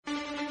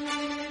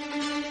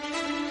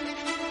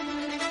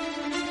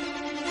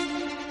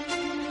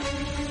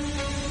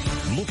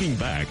Looking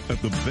back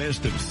at the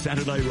best of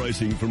Saturday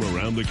racing from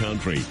around the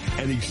country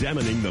and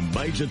examining the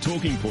major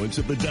talking points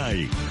of the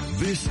day.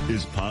 This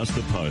is Past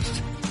the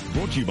Post.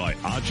 Brought to you by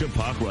Archer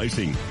Park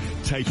Racing,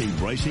 taking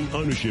racing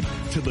ownership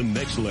to the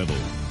next level.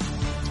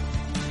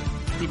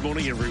 Good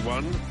morning,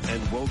 everyone,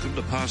 and welcome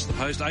to Past the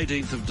Post,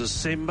 18th of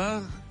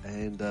December,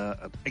 and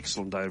an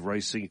excellent day of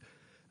racing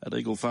at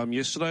Eagle Farm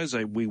yesterday. As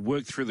we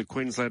worked through the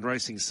Queensland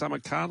Racing Summer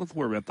Carnival,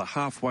 we're at the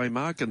halfway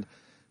mark, and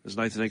as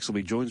Nathan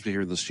Exelby joins me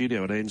here in the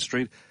studio at Ann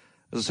Street,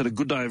 as I said, a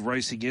good day of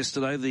racing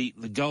yesterday.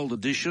 The Gold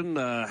Edition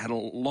had a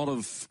lot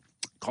of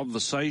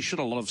conversation,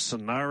 a lot of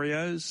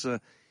scenarios.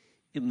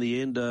 In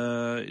the end,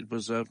 it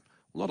was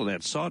not an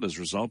outsider's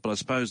result, but I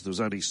suppose there was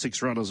only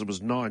 6 runners. It was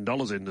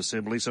 $9 in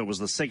assembly, so it was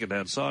the second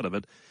outsider,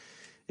 but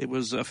it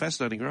was a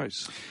fascinating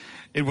race.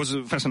 It was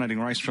a fascinating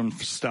race from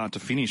start to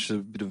finish. A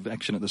bit of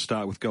action at the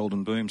start with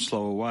Golden Boom,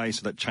 slow away,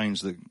 so that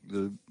changed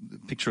the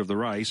picture of the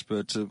race,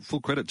 but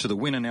full credit to the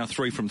winner, now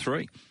 3 from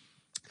 3.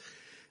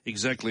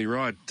 Exactly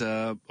right.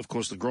 Of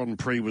course, the Grand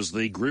Prix was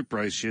the group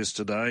race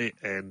yesterday,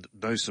 and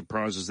no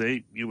surprises there.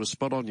 You were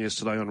spot on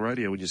yesterday on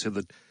radio when you said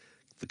that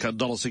the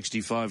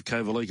 $1.65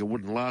 Kovalica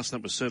wouldn't last.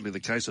 That was certainly the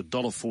case at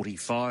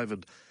 $1.45,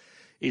 and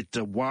it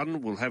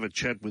won. We'll have a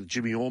chat with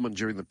Jimmy Orman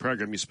during the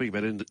program. You speak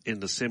about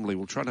end assembly.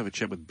 We'll try and have a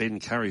chat with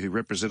Ben Curry, who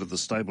represented the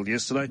stable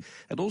yesterday,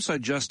 and also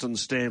Justin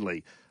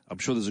Stanley. I'm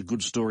sure there's a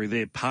good story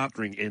there,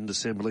 partnering end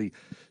assembly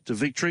to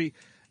victory.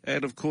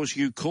 And, of course,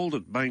 You Called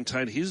It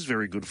maintained his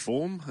very good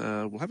form.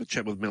 We'll have a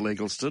chat with Mel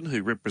Eggleston,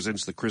 who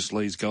represents the Chris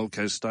Lees Gold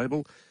Coast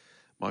stable.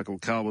 Michael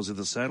Carr was in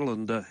the saddle,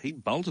 and he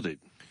bolted it.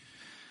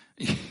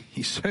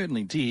 He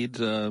certainly did.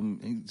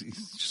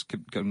 He's just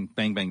kept going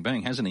bang, bang,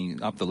 bang, hasn't he?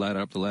 Up the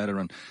ladder,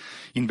 and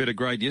in better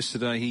grade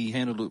yesterday, he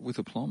handled it with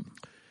aplomb.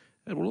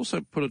 And we'll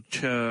also put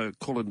a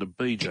call into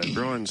BJ,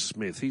 Brian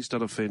Smith. He's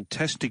done a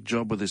fantastic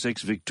job with this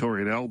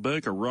ex-Victorian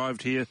Alberg,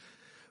 arrived here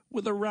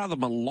with a rather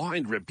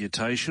maligned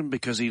reputation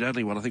because he'd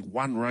only won, I think,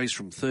 1 race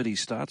from 30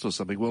 starts or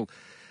something. Well,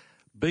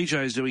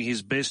 BJ's doing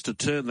his best to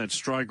turn that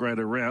strike rate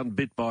around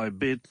bit by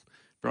bit.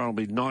 Brian will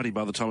be 90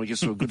 by the time he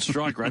gets to a good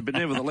strike rate, but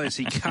nevertheless,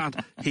 he can't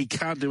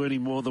do any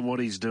more than what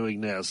he's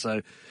doing now.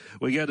 So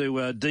we're going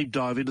to deep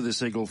dive into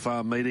this Eagle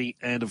Farm meeting,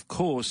 and of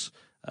course,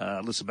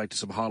 listen back to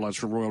some highlights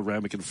from Royal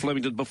Randwick and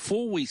Flemington.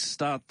 Before we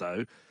start,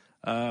 though,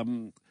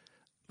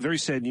 very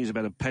sad news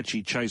about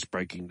Apache Chase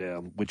breaking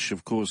down, which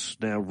of course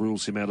now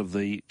rules him out of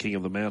the King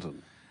of the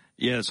Mountain.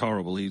 Yeah, it's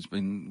horrible. He's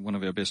been one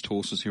of our best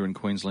horses here in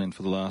Queensland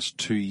for the last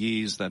 2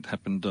 years. That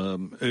happened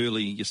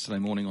early yesterday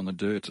morning on the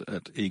dirt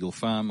at Eagle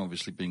Farm,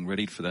 obviously being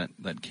readied for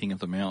that King of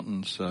the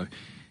Mountain. So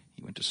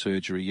he went to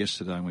surgery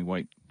yesterday, and we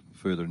wait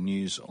further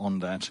news on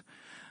that.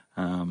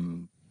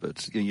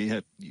 But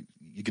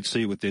you could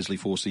see with Desley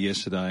Forster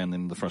yesterday, and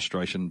then the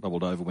frustration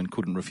bubbled over when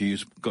Couldn't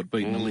Refuse got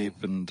beaten a lip,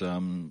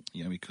 and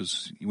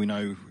because we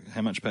know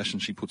how much passion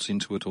she puts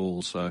into it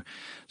all. So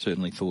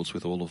certainly thoughts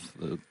with all of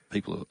the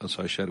people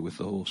associated with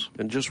the horse.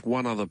 And just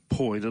one other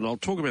point, and I'll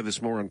talk about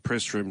this more in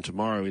press room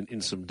tomorrow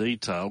in some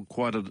detail.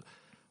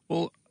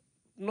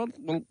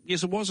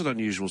 Yes, it was an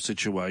unusual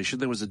situation.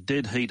 There was a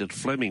dead heat at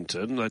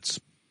Flemington. That's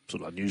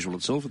sort of unusual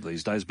itself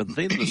these days. But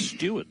then the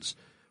stewards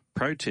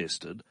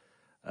protested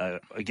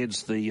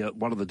against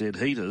one of the dead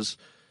heaters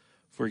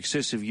for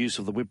excessive use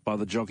of the whip by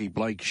the jockey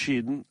Blake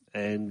Shinn,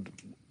 and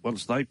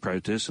once they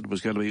protested, it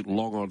was going to be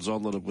long odds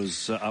on that it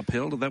was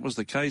upheld, and that was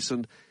the case,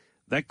 and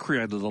that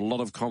created a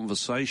lot of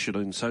conversation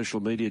in social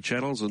media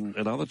channels and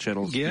other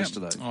channels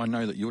yesterday. I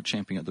know that you're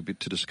champing at the bit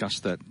to discuss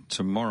that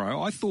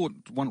tomorrow. I thought,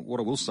 what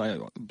I will say,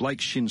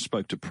 Blake Shinn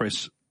spoke to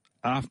press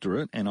after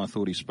it, and I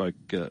thought he spoke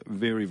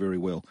very, very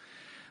well.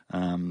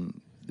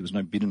 There was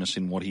no bitterness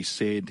in what he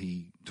said.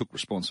 He took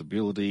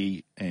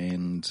responsibility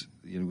and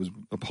was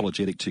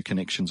apologetic to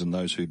connections and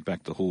those who'd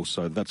backed the horse.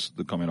 So that's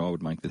the comment I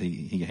would make, that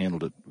he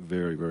handled it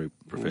very, very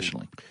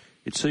professionally.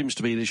 It seems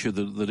to be an issue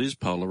that is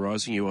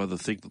polarising. You either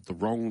think that the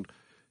wrong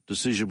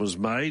decision was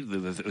made, that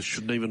there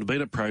shouldn't even have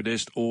been a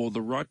protest, or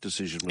the right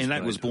decision was made. And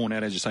that was borne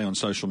out, as you say, on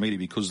social media,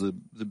 because the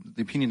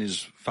opinion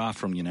is far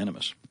from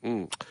unanimous.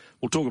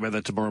 We'll talk about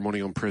that tomorrow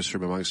morning on Press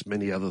Room, amongst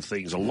many other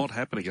things. A lot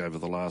happening over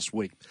the last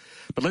week.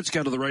 But let's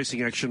go to the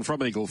racing action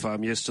from Eagle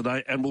Farm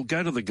yesterday, and we'll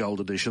go to the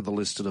Gold Edition, the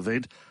listed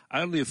event.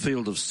 Only a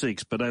field of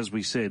 6, but as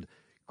we said,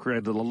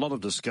 created a lot of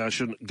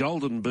discussion.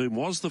 Golden Boom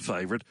was the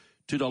favourite,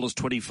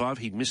 $2.25.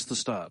 He missed the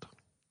start.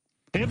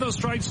 In the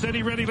straight,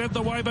 Steady Ready led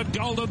the way, but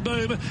Golden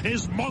Boom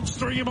is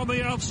monstering him on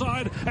the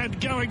outside and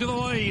going to the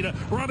lead.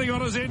 Running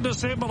on his End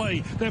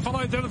Assembly. They're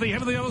followed then at the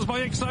head of the others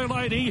by XO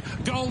Lady.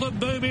 Golden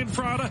Boom in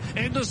front.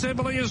 End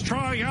Assembly is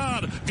trying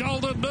hard.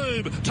 Golden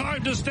Boom,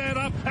 time to stand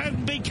up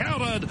and be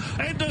counted.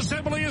 End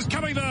Assembly is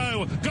coming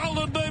though.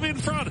 Golden Boom in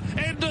front.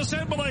 End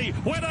Assembly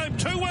went home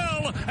too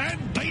well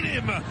and beat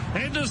him.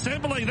 End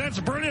Assembly,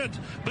 that's brilliant.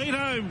 Beat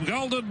home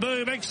Golden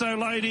Boom,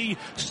 XO Lady,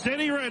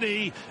 Steady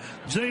Ready.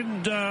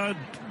 Then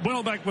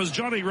well back was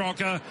Johnny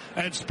Rocker,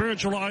 and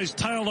Spiritual Eyes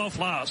tailed off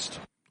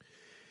last.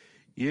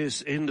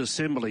 Yes, End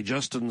Assembly.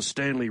 Justin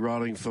Stanley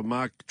riding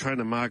for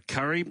trainer Mark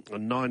Curry, a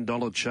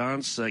 $9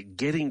 chance,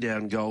 getting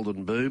down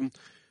Golden Boom,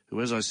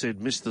 who, as I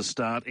said, missed the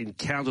start,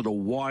 encountered a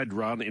wide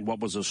run in what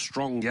was a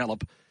strong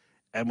gallop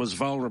and was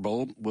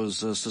vulnerable, was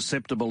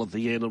susceptible at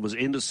the end, and was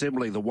End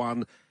Assembly the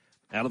one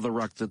out of the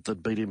ruck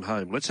that beat him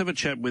home. Let's have a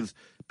chat with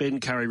Ben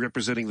Curry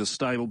representing the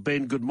stable.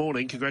 Ben, good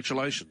morning.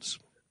 Congratulations.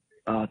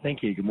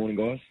 Thank you. Good morning,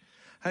 guys.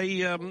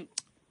 Hey,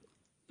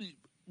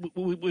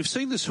 we've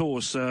seen this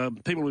horse,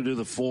 people who do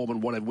the form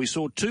and whatever. We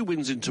saw 2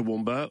 wins in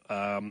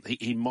Toowoomba.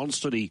 He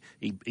monstered,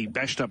 he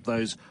bashed up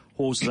those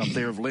horses up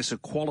there of lesser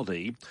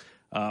quality.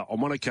 On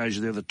one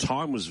occasion there, the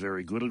time was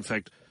very good. In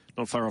fact,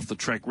 not far off the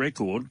track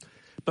record.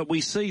 But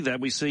we see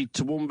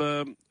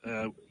Toowoomba,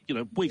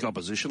 weak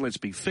opposition, let's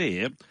be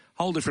fair.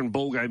 Whole different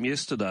ballgame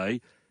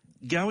yesterday.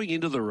 Going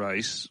into the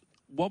race,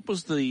 what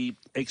was the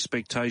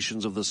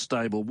expectations of the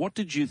stable? What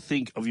did you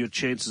think of your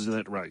chances in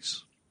that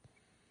race?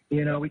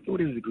 We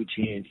thought it was a good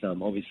chance.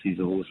 Obviously, he's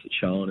a horse that's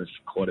shown us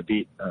quite a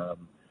bit.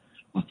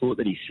 I thought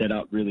that he set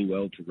up really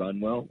well to run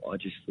well. I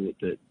just thought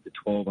that the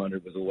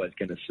 1200 was always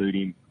going to suit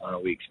him.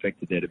 We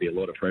expected there to be a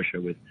lot of pressure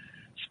with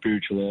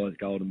Spiritual Eyes,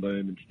 Golden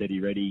Boom and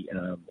Steady Ready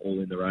all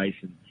in the race.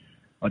 And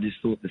I just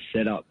thought the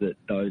setup that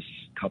those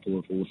couple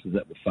of horses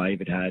that were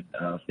favoured had,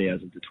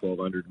 1,000 to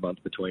 1,200 a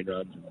month between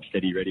runs, and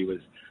Steady Ready was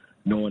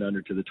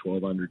 900 to the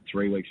 1,200,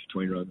 3 weeks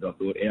between runs. I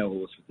thought our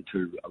horse with the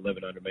 2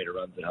 1,100-metre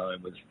runs at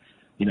home was,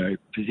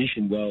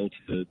 positioned well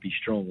to be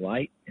strong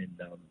late, and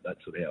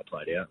that's sort of how it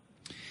played out.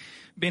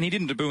 Ben, he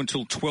didn't debut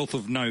until 12th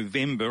of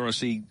November. I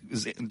see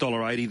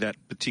 $1.80 that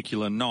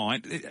particular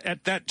night.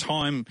 At that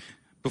time,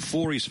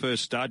 before his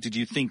first start, did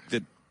you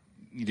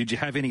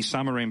have any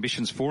summer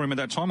ambitions for him at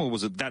that time, or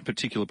was it that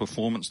particular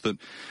performance that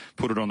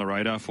put it on the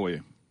radar for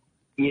you?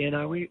 Yeah,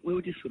 no, we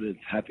were just sort of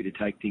happy to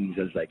take things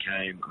as they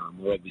came.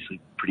 We're obviously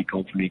pretty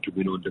confident he could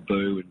win on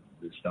debut, and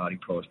the starting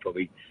price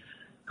probably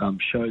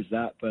shows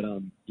that. But,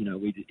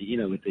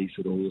 with these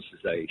sort of horses,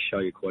 they show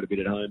you quite a bit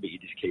at home, but you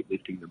just keep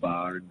lifting the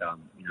bar, and,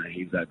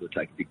 he was able to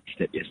take a big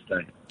step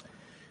yesterday.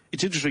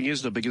 It's interesting,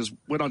 isn't it? Because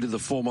when I did the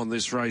form on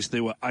this race,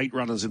 there were 8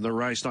 runners in the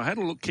race. And I had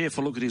a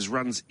careful look at his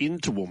runs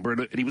into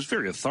Toowoomba, and he was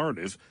very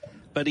authoritative.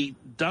 But he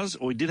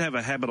did have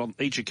a habit on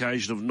each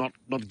occasion of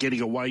not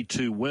getting away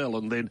too well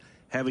and then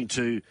having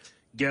to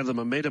gather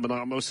momentum. And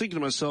I was thinking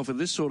to myself, in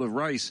this sort of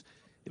race,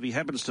 if he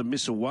happens to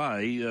miss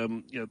away,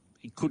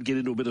 he could get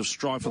into a bit of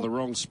strife for the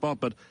wrong spot.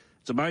 But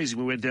it's amazing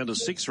we went down to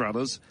 6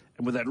 runners,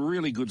 and with that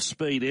really good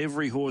speed,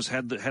 every horse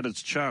had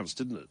its chance,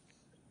 didn't it?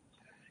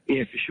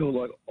 Yeah, for sure.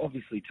 Like,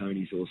 obviously,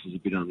 Tony's horse was a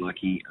bit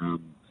unlucky.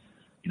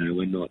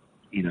 We're not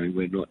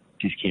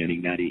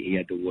discounting that. He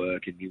had to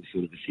work, and he was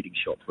sort of a sitting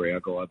shot for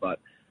our guy. But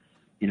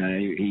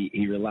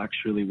he relaxed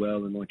really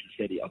well, and like you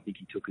said, I think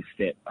he took a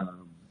step.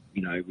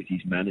 With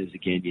his manners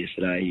again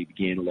yesterday, he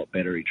began a lot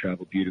better. He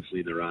travelled beautifully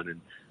in the run, and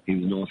he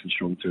was nice and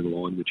strong through the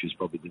line, which was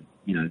probably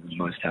the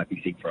most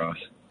happy thing for us.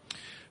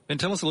 Ben,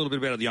 tell us a little bit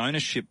about the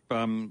ownership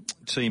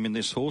team in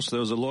this horse. There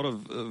was a lot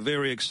of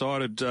very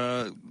excited,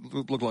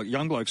 looked like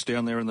young blokes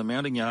down there in the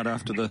mounting yard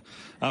after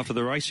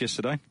the race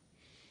yesterday.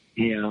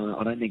 Yeah,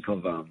 I don't think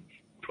I've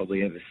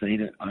probably ever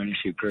seen an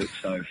ownership group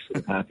so sort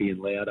of happy and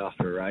loud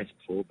after a race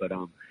before. But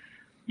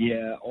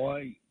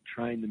I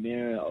trained the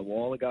mare a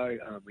while ago.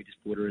 We just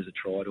bought her as a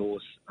tried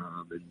horse,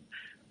 and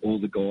all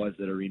the guys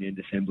that are in End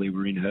Assembly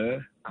were in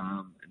her,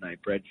 and they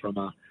bred from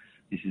her.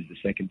 This is the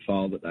second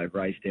foal that they've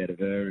raced out of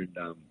her, and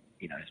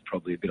it's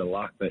probably a bit of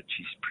luck, but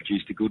she's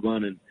produced a good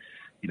one, and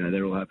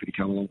they're all happy to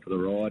come along for the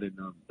ride, and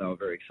they were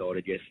very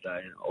excited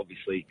yesterday. And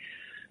obviously,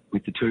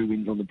 with the 2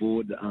 wins on the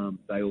board,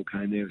 they all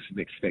came there with some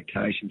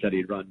expectations that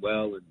he'd run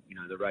well,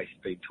 and the race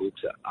has been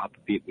talked up a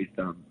bit with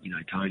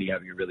Tony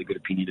having a really good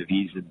opinion of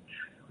his, and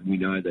we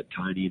know that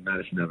Tony and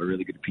Madison have a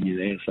really good opinion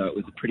there. So it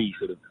was a pretty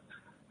sort of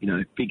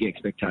big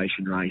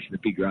expectation race and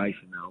a big race,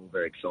 and they were all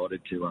very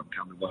excited to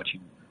come and watch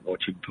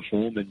him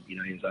perform, and he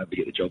was able to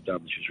get the job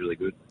done, which was really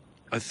good.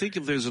 I think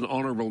if there's an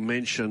honourable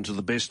mention to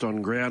the best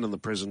on ground in the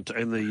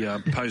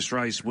post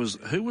race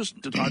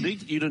I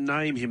need you to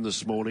name him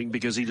this morning,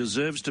 because he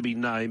deserves to be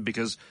named,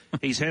 because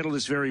he's handled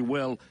this very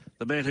well.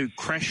 The man who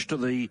crashed to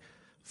the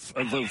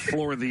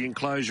floor of the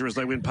enclosure as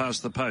they went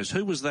past the post.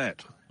 Who was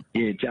that?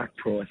 Yeah, Jack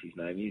Price, his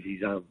name is.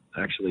 He's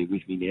actually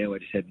with me now. We're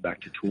just heading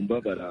back to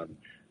Toowoomba, but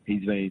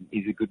he's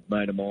a good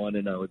mate of mine,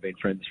 and we've been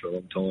friends for a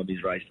long time.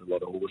 He's raced a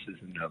lot of horses,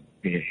 and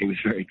he was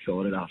very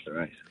excited after the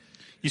race.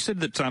 You said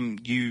that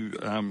you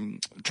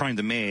trained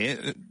the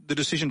mare. The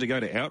decision to go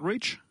to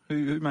Outreach,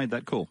 who made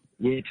that call?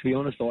 Yeah, to be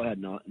honest, I had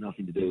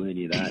nothing to do with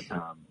any of that.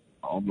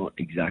 I'm not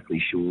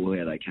exactly sure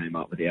how they came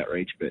up with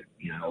Outreach, but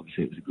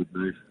obviously it was a good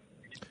move.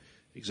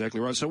 Exactly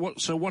right. So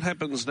what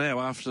happens now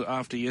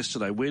after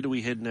yesterday? Where do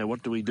we head now?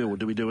 What do we do? Or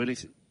do we do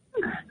anything?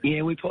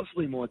 Yeah, we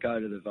possibly might go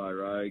to the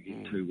Vogue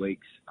in 2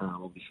 weeks.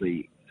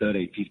 Obviously,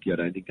 13.50, I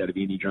don't think that'd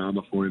be any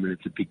drama for him, and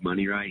it's a big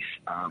money race.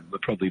 We're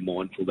probably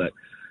mindful that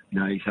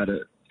he's had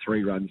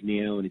 3 runs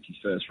now, and it's his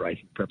first race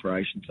in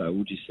preparation, so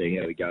we'll just see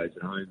how he goes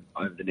at home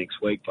over the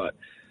next week. But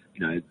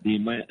the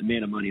amount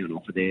of money on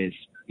offer there is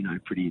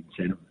pretty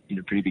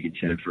big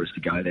incentive for us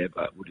to go there,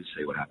 but we'll just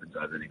see what happens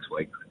over the next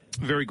week.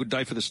 Very good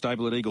day for the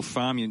stable at Eagle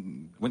Farm.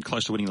 You went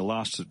close to winning the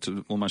last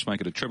to almost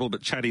make it a treble,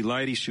 but Chatty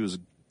Lady, she was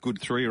good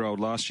 3-year-old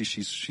last year.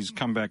 She's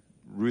come back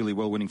really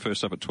well, winning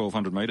first up at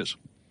 1,200 metres.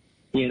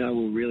 Yeah, no,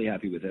 we're really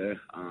happy with her.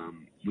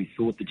 We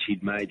thought that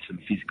she'd made some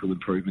physical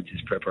improvements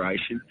as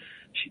preparation.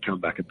 She'd come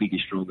back a bigger,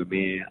 stronger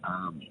mare.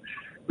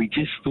 We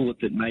just thought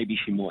that maybe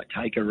she might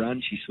take a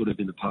run. She sort of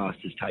in the past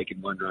has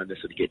taken one run to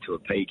sort of get to a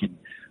peak, and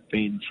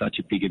being such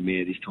a bigger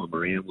mare this time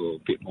around, we're a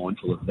bit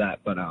mindful of that.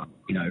 But,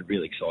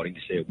 really exciting to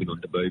see her win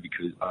on debut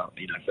because,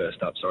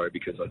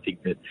 because I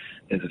think that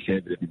there's a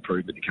fair bit of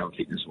improvement to come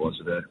fitness-wise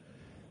with her.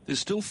 There's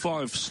still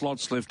 5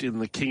 slots left in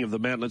the King of the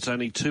Mountain. It's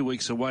only 2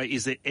 weeks away.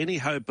 Is there any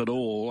hope at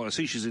all? I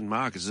see she's in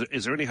market.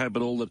 Is there any hope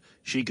at all that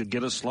she could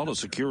get a slot or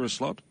secure a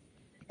slot?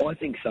 I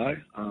think so.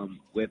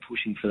 We're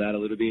pushing for that a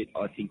little bit.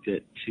 I think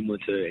that similar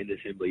to End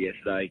Assembly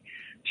yesterday,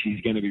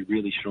 she's going to be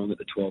really strong at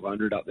the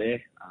 1,200 up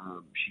there.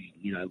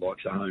 She,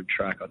 likes her home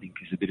track. I think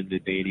there's a bit of an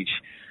advantage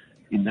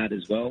in that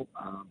as well.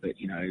 But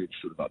it's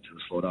sort of up to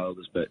the slot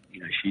holders. But,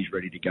 she's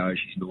ready to go.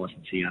 She's nice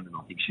and sound, and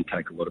I think she'll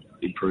take a lot of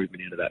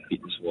improvement out of that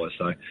fitness-wise.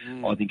 So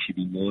I think she'd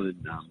be more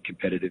than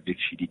competitive if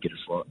she did get a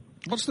slot.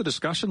 What's the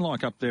discussion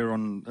like up there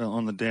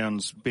on the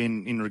Downs,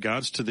 Ben, in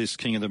regards to this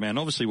King of the Mountain?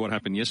 Obviously, what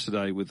happened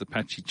yesterday with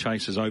Apache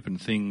Chase has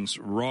opened things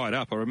right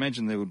up. I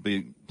imagine there would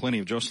be plenty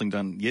of jostling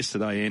done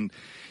yesterday and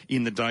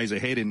in the days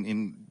ahead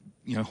in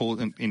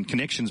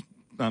connections.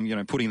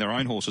 Putting their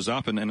own horses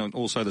up and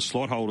also the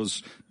slot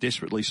holders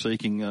desperately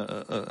seeking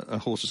a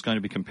horse that's going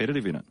to be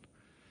competitive in it.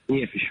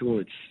 Yeah, for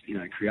sure. It's,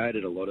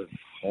 created a lot of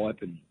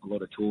hype and a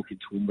lot of talk in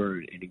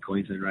Toowoomba and in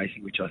Queensland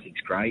racing, which I think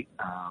is great.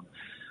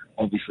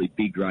 Obviously,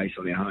 big race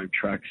on our home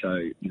track, so,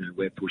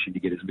 we're pushing to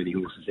get as many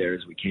horses there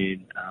as we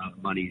can.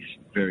 Money's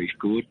very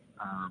good.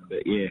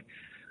 But, yeah,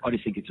 I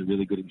just think it's a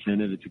really good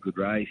incentive. It's a good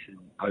race, and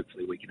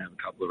hopefully we can have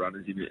a couple of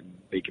runners in it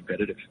and be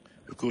competitive.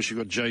 Of course, you've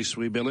got Jace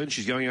Weibel in.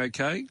 She's going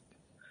okay?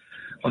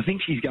 I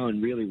think she's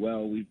going really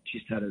well. We've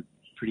just had a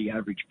pretty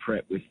average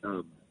prep with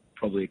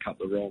probably a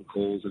couple of wrong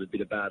calls and a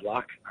bit of bad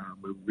luck.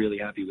 We're really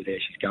happy with how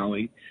she's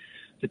going.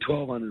 The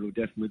 1,200 will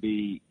definitely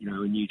be,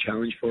 a new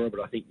challenge for her,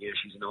 but I think,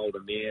 she's an older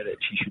mare that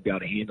she should be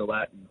able to handle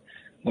that. And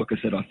like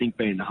I said, I think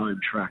being the home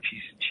track,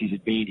 she's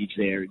advantaged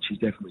there, and she's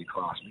definitely a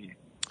class mare.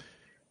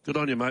 Good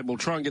on you, mate. We'll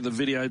try and get the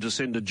video to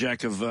send to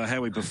Jack of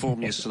how he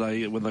performed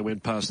yesterday when they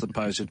went past the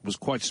post. It was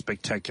quite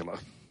spectacular.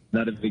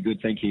 That'd be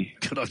good, thank you.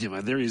 Good on you,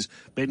 mate. There is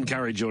Ben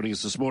Curry joining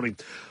us this morning.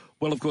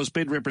 Well, of course,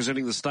 Ben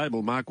representing the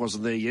stable. Mark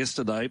wasn't there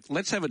yesterday.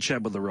 Let's have a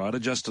chat with the rider,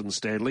 Justin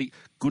Stanley.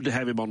 Good to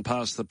have him on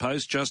Past the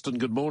Post. Justin,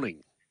 good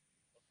morning.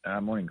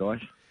 Morning,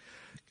 guys.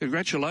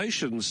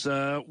 Congratulations.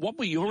 What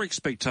were your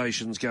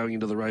expectations going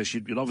into the race?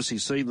 You'd obviously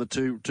seen the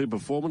two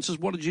performances.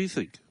 What did you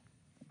think?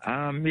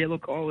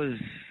 Look, I was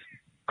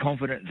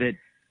confident that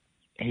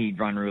he'd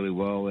run really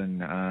well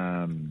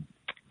and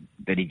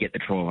that he'd get the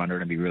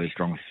 1,200 and be really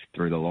strong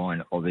through the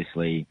line.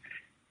 Obviously,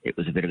 it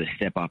was a bit of a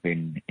step up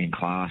in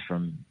class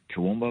from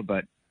Toowoomba,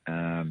 but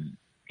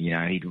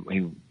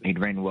he'd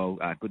ran well,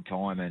 good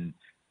time, and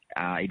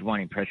he'd won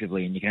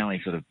impressively. And you can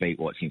only sort of beat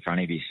what's in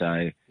front of you.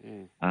 So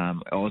I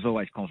was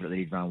always confident that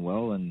he'd run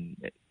well, and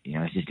it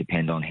just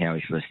depend on how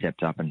he sort of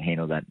stepped up and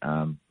handled that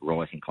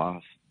rise in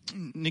class.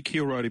 Nick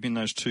Hill rode him in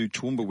those 2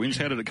 Toowoomba wins.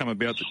 How did it come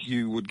about that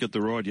you would get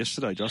the ride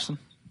yesterday, Justin?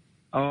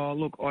 Oh,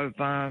 look, I've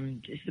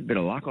just a bit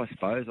of luck, I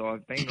suppose.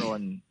 I've been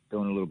doing a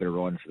little bit of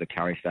riding for the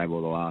Curry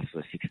stable the last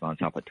 6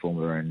 months up at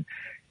Toowoomba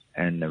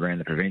and around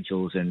the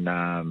provincials, and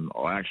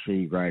I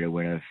actually rode a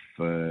winner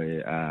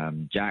for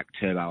Jack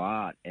Turbo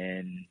Art,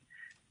 and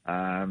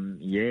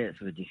it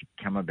sort of just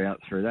come about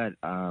through that.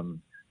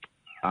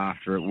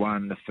 After it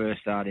won the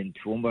first start in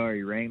Toowoomba,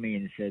 he rang me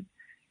and said,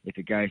 if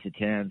it goes to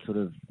town, sort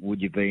of,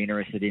 would you be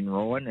interested in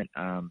riding?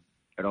 And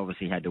it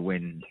obviously had to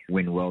win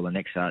well the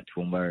next start at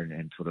Toowoomba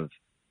and sort of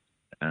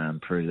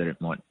prove that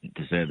it might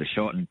deserve a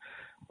shot. And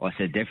I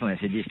said, definitely. I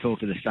said, just talk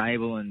to the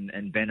stable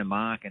and Ben and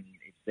Mark, and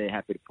if they're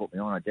happy to put me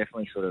on, I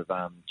definitely sort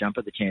of jump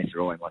at the chance to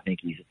ride him. I think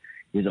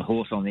he's a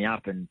horse on the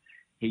up, and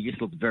he just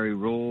looked very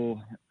raw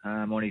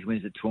on his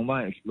wins at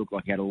Toowoomba. He looked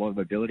like he had a lot of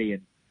ability,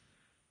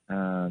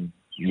 and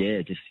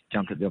just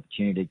jumped at the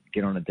opportunity to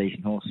get on a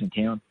decent horse in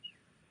town.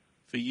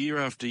 For year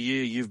after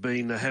year, you've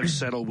been have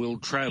saddle, will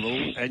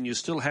travel, and you're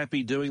still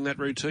happy doing that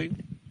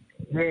routine?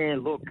 Yeah,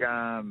 look, it's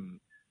a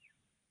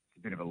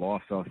bit of a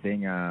lifestyle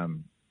thing.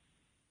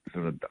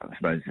 Sort of, I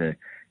suppose, a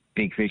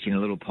big fish in a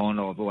little pond.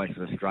 I've always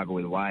sort of struggled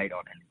with weight.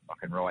 I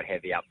can ride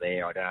heavy up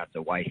there. I don't have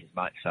to weigh as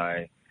much,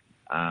 so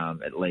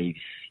it leaves,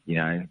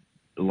 a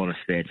lot of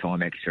spare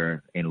time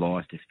extra in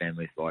life to spend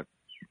with, like,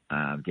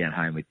 down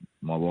home with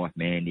my wife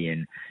Mandy,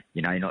 and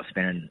you're not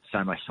spending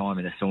so much time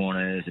in the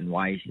saunas and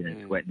wasting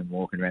and sweating and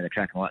walking around the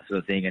track and all that sort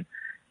of thing.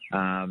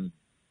 And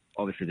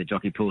obviously the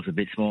jockey pool's a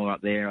bit smaller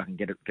up there. I can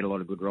get a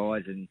lot of good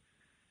rides and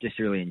just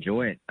really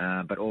enjoy it.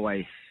 But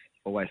always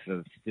sort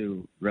of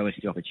still relish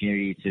the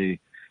opportunity to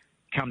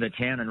come to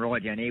town and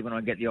ride down here when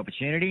I get the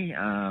opportunity.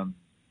 But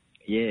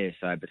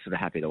sort of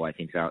happy the way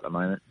things are at the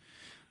moment.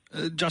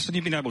 Justin,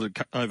 you've been able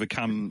to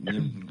overcome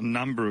a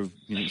number of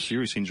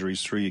serious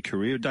injuries through your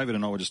career. David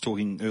and I were just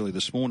talking earlier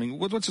this morning.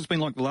 What's it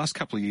been like the last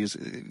couple of years?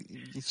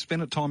 You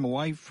spent a time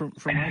away from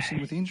racing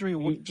with injury, or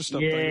what? Just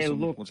update us on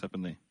what's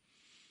happened there.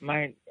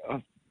 Mate,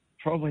 I've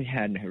probably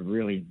had a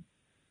really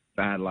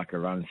bad luck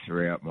of runs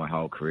throughout my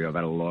whole career. I've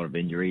had a lot of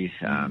injuries,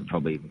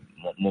 probably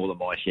more than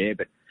my share.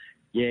 But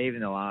yeah,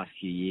 even the last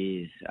few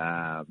years,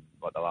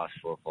 like the last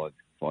 4 or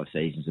 5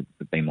 seasons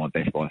have been my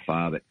best by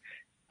far. But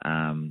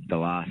the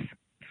last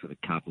sort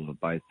of couple have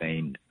both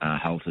been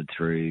halted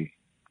through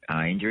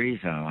injuries.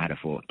 I had a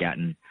fall at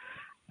Gatton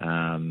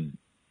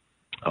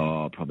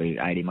probably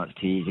 18 months,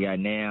 2 years ago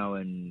now,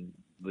 and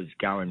was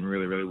going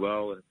really, really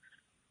well. And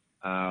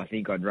I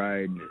think I'd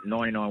rode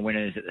 99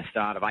 winners at the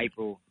start of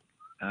April.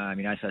 So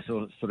I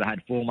sort of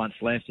had 4 months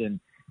left, and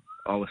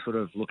I was sort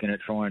of looking at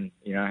trying,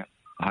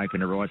 hoping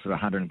to ride sort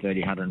of 130,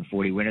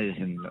 140 winners,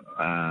 and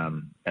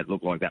it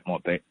looked like that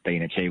might be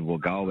an achievable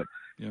goal. But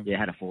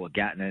had a fall at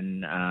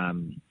Gatton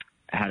and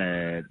had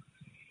a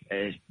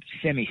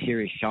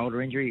semi-serious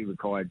shoulder injury. It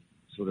required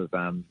sort of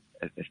a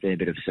fair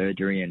bit of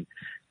surgery and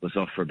was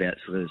off for about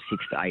sort of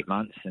 6 to 8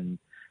 months. And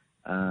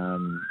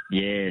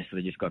sort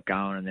of just got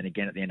going. And then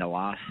again at the end of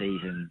last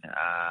season,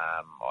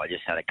 I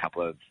just had a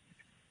couple of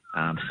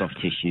soft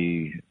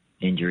tissue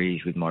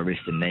injuries with my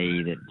wrist and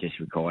knee that just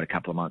required a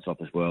couple of months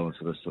off as well, and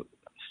sort of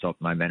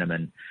stopped momentum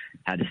and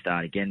had to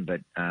start again.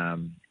 But I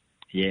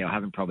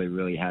haven't probably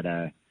really had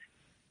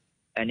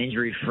an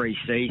injury-free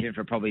season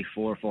for probably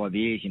 4 or 5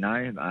 years,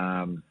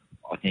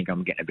 I think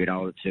I'm getting a bit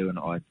older too, and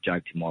I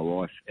joke to my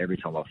wife, every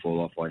time I fall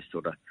off, I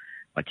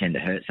tend to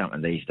hurt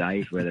something these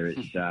days, whether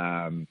it's, so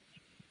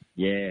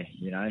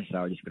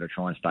I just got to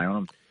try and stay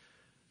on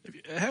them.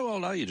 How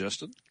old are you,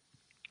 Justin?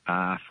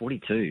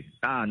 42.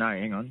 No,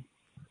 hang on.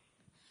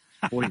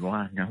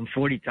 41. I'm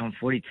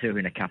 42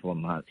 in a couple of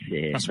months.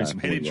 Yeah. Must be some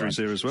head injuries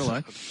there as well,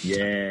 eh?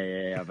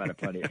 Yeah. I've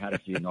had a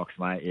few knocks,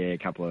 mate. Yeah, a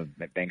couple of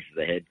bangs to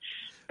the head.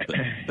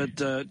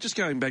 But just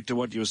going back to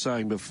what you were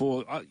saying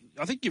before,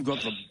 I think you've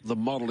got the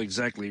model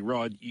exactly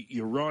right.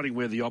 You're riding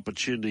where the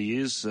opportunity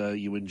is.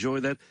 You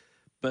enjoy that,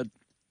 but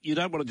you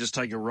don't want to just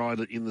take a ride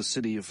in the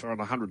city for on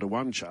 100 to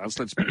 1 chance.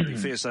 Let's be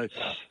fair. So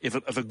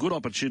if a good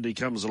opportunity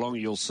comes along,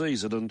 you'll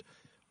seize it, and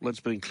that's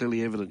been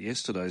clearly evident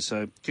yesterday.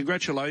 So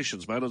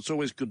congratulations, mate. It's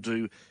always good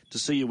to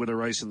see you win a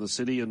race in the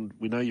city, and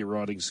we know your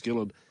riding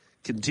skill and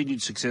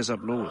continued success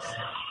up north.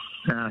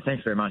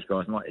 Thanks very much,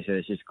 guys. Like you said,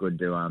 it's just good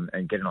to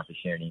and get an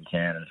opportunity in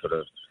town and sort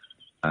of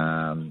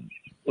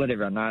let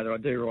everyone know that I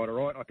do ride all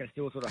right. I can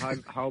still sort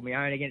of hold my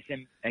own against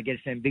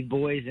them big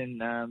boys,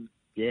 and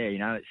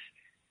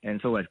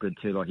it's always good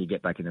too. Like you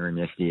get back in the room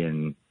yesterday,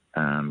 and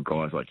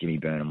guys like Jimmy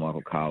Byrne and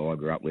Michael Carl I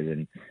grew up with,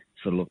 and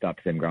sort of looked up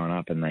to them growing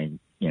up, and they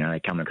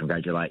come and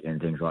congratulate you and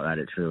things like that.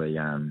 It's really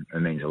it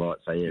means a lot.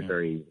 So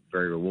very,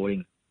 very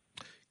rewarding.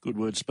 Good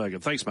words spoken.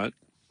 Thanks, mate.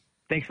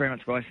 Thanks very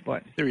much, guys.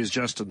 Bye. There he is,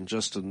 Justin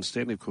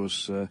Stanley, of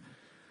course.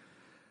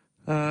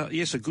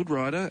 Yes, a good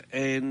rider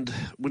and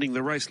winning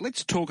the race.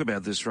 Let's talk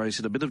about this race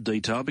in a bit of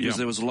detail because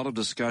there was a lot of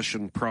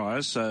discussion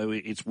prior, so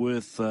it's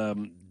worth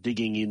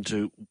digging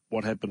into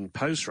what happened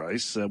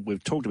post-race.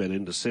 We've talked about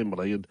End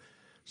Assembly, and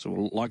so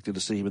we're likely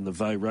to see him in the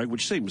Vaux Road,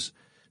 which seems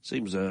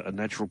a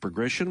natural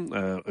progression,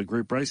 a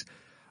group race.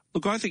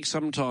 Look, I think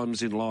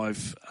sometimes in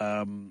life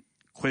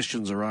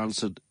questions are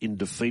answered in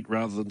defeat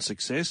rather than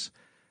success.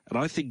 And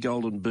I think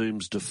Golden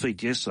Boom's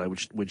defeat yesterday,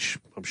 which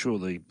I'm sure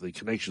the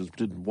connections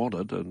didn't want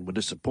it and were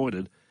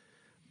disappointed,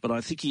 but I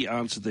think he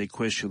answered their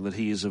question that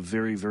he is a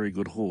very, very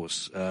good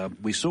horse.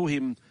 We saw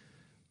him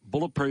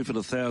bulletproof at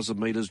 1,000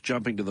 metres,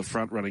 jumping to the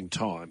front running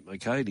time,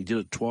 okay? And he did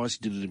it twice,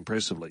 he did it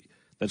impressively.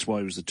 That's why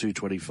he was the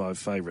 225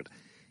 favourite.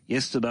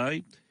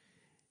 Yesterday,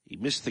 he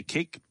missed the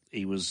kick.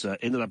 He was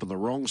ended up in the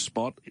wrong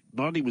spot.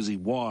 Not only was he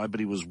wide,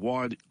 but he was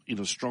wide in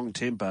a strong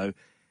tempo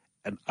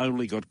and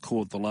only got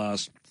caught the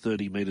last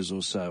 30 metres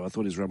or so. I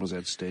thought his run was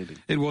outstanding.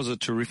 It was a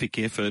terrific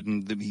effort,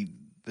 and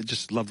they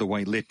just love the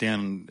way he let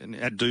down. And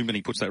at Doomben,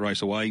 he puts that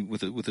race away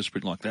with a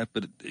sprint like that.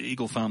 But at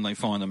Eagle Farm, they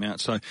find them out.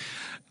 So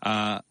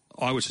I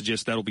would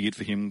suggest that'll be it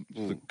for him,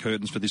 the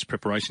curtains for this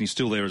preparation. He's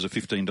still there as a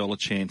 $15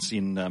 chance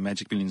in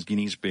Magic Millions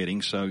Guineas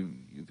betting. So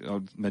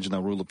I'd imagine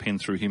they'll rule the pen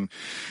through him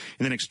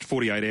in the next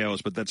 48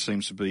 hours. But that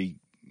seems to be...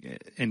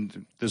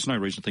 And there's no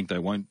reason to think they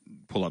won't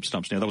pull up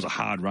stumps now. That was a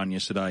hard run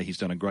yesterday. He's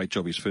done a great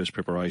job his first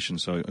preparation,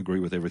 so I agree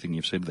with everything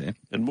you've said there.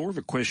 And more of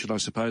a question, I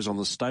suppose, on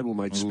the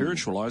stablemate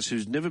Spiritualise,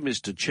 who's never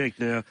missed a check.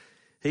 Now,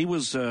 he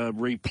was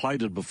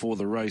replated before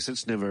the race.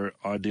 That's never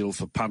ideal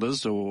for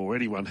punters or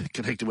anyone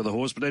connected with a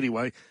horse. But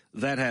anyway,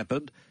 that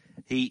happened.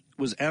 He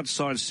was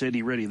outside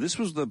Steady Ready. This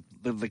was the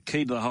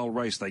key to the whole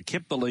race. They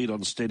kept the lead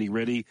on Steady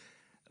Ready.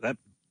 That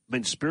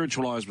meant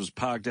Spiritualise was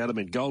parked out. I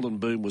mean, Golden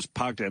Boom was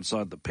parked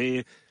outside the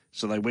pair.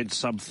 So they went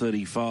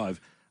sub-35.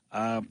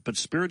 But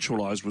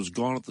Spiritualise was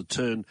gone at the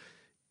turn.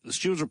 The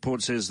steward's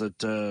report says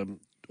that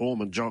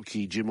Orman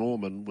jockey, Jim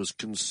Orman, was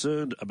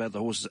concerned about the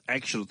horse's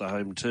action at the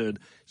home turn,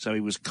 so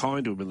he was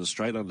kind to him in the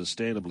straight,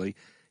 understandably.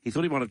 He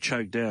thought he might have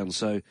choked down,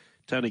 so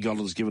Tony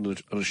Golden's given an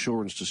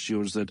assurance to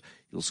stewards that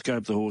he'll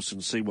scope the horse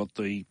and see what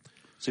the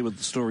see what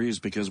the story is,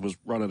 because it was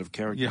run out of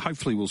character. Yeah,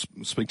 hopefully we'll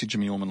speak to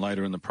Jimmy Orman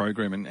later in the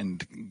program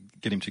and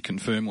get him to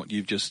confirm what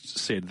you've just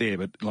said there.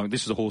 But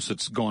this is a horse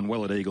that's gone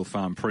well at Eagle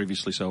Farm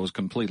previously, so I was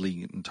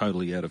completely and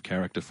totally out of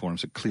character for him.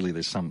 So clearly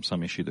there's some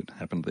issue that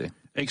happened there.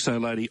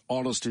 Exo Lady,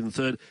 Honest in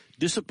third.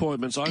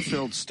 Disappointments, I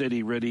felt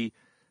Steady Ready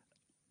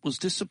was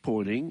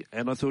disappointing,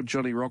 and I thought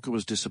Johnny Rocker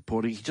was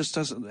disappointing. He just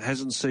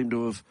hasn't seemed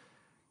to have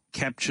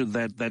captured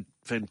that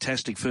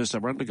fantastic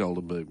first-up run to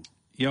Golden Boom.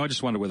 Yeah, I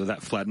just wonder whether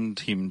that flattened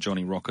him,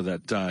 Johnny Rocker,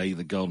 that day.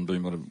 The Golden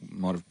Boom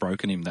might have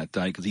broken him that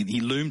day, because he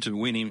loomed to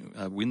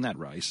win that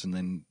race, and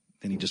then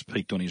he just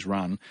peaked on his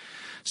run.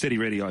 Steady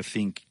Ready, I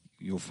think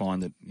you'll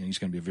find that he's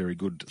going to be a very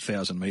good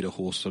 1,000-metre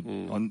horse. So,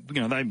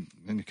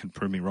 they can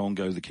prove me wrong,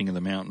 go the King of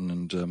the Mountain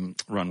and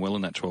run well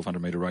in that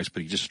 1,200-metre race,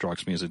 but he just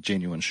strikes me as a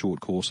genuine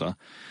short courser.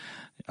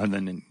 And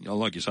then,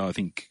 like you say, I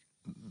think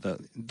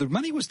the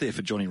money was there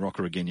for Johnny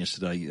Rocker again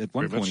yesterday. At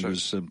one point he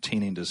was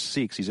 10 into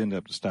 6. He's ended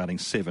up starting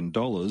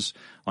 $7.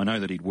 I know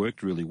that he'd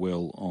worked really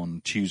well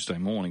on Tuesday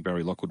morning.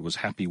 Barry Lockwood was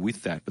happy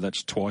with that, but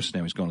that's twice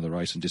now he's gone to the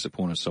race and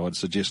disappointed. So I'd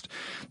suggest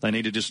they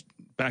need to just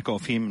back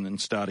off him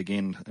and start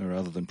again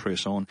rather than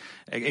press on.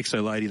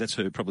 Exo Lady, that's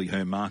probably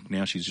her mark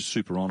now. She's just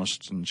super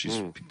honest, and she's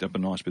picked up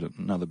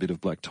another bit of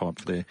black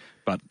type there.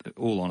 But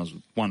all honours,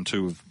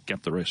 1-2 have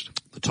gapped the rest.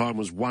 The time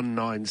was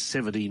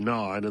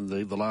 1:09.79, and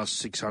the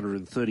last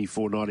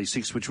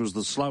 634.96, which was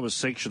the slowest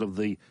section of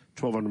the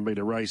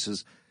 1,200-metre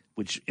races,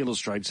 which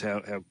illustrates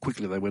how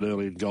quickly they went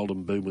early, and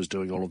Golden Boom was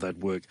doing all of that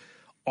work.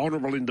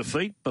 Honourable in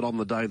defeat, but on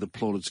the day the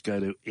plaudits go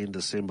to End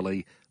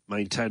Assembly,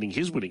 maintaining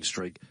his winning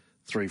streak,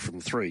 3 from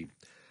 3.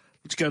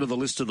 Let's go to the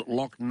listed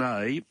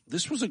Lockney.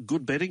 This was a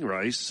good betting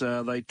race.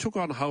 They took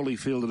on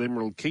Holyfield and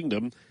Emerald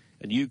Kingdom,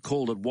 and you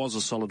called it was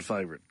a solid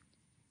favourite.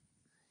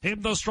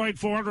 In the straight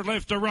 400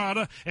 left to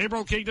run.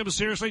 Emerald Kingdom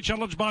seriously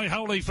challenged by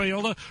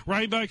Holyfield.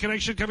 Rainbow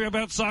Connection coming up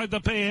outside the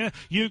pair.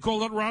 You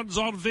call it runs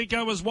on.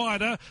 Vinco was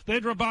wider.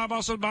 Then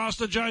Rabamos and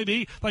Master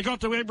Jamie. They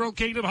got to Emerald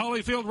Kingdom.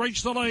 Holyfield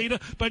reached the lead,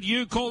 but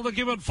you called it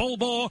given full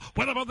bore.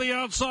 Went up on the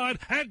outside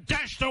and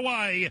dashed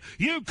away.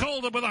 You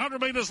called it with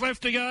 100 metres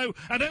left to go.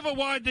 An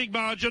ever-widening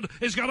margin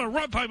is going to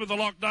romp home with the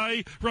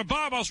Lockney.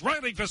 Rabamos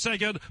railing for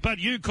second, but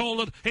you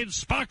called it in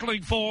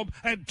sparkling form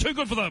and too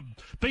good for them.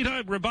 Beat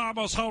home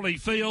Rabamos,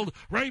 Holyfield,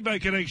 Rainbow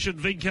Connection,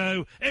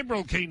 Vinco,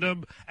 Emerald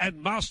Kingdom,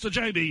 and Master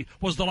Jamie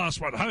was the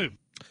last one home.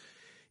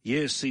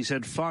 Yes, he's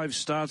had 5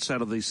 starts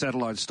out of the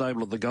satellite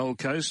stable at the Gold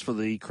Coast for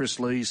the Chris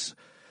Lee's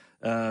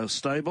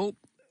stable.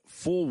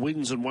 4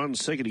 wins and 1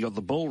 second. He got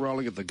the ball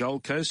rolling at the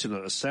Gold Coast in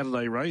a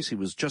Saturday race. He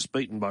was just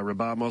beaten by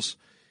Rabamos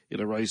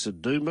in a race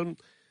at Doomben.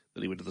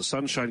 Then he went to the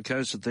Sunshine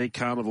Coast at their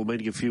carnival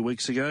meeting a few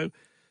weeks ago.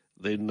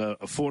 Then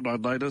a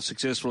fortnight later,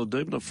 successful at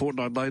Doomben. A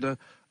fortnight later,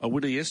 a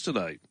winner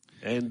yesterday.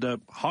 And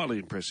highly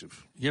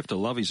impressive. You have to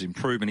love his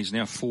improvement. He's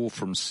now 4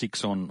 from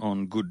 6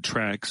 on good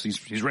tracks.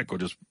 His record,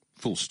 just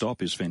full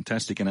stop, is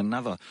fantastic. And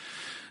another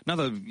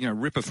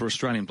ripper for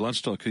Australian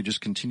Bloodstock, who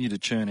just continue to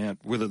churn out,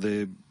 whether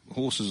they're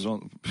horses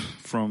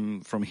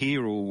from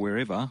here or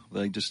wherever,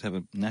 they just have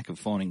a knack of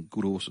finding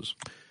good horses.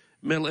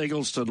 Mel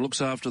Eggleston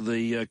looks after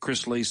the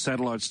Chris Lee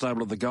satellite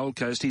stable of the Gold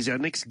Coast. He's our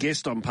next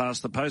guest on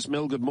Past the Post.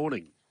 Mel, good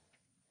morning.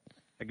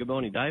 Good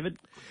morning, David.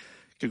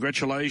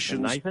 Congratulations.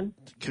 And Nathan.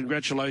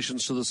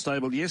 Congratulations to the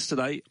stable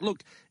yesterday.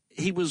 Look,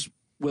 he was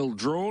well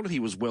drawn, he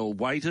was well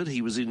weighted,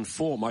 he was in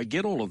form. I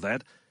get all of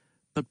that.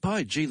 But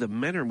by gee, the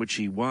manner in which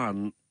he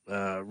won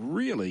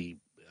really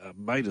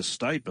made a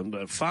statement.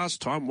 A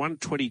fast time,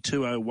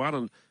 1:22.01,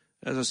 and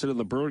as I said in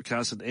the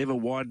broadcast, an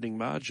ever-widening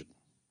margin.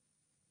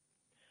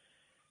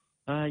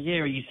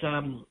 He's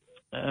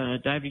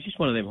Dave, he's just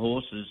one of them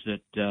horses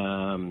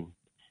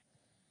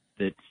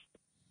that's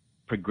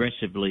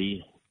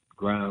progressively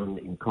grown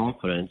in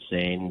confidence,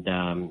 and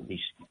he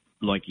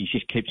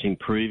just keeps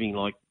improving.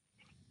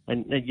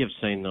 And you've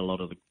seen a lot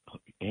of the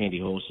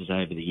handy horses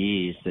over the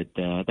years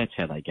that's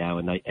how they go,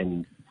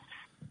 and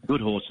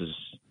good horses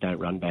don't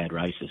run bad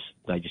races.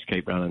 They just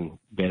keep running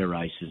better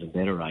races and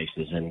better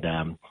races,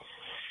 and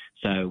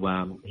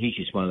so he's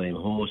just one of them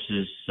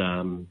horses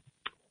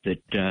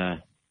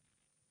that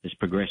has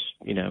progressed.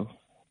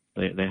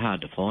 They're hard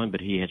to find, but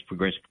he has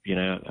progressed.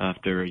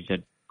 After he's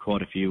had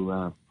quite a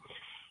few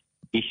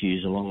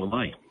issues along the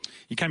way.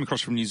 He came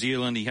across from New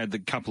Zealand. He had the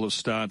couple of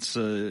starts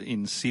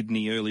in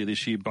Sydney earlier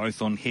this year,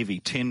 both on heavy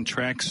 10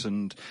 tracks,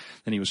 and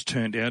then he was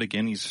turned out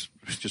again. He's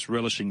just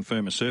relishing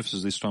firmer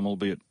surfaces this time,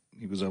 albeit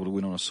he was able to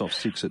win on a soft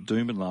 6 at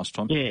Doomben last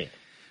time. Yeah.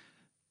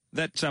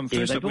 That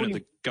first up win at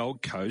the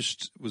Gold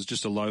Coast was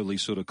just a lowly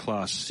sort of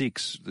class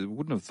 6. They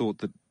wouldn't have thought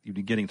that you'd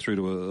be getting through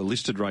to a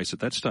listed race at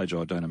that stage,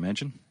 I don't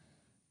imagine.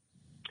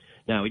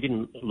 No, he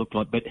didn't look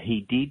like, but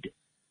he did.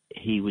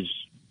 He was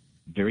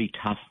very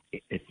tough.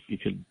 If you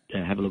could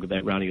have a look at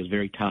that run, he was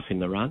very tough in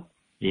the run,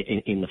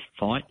 in the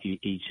fight.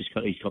 He's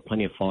got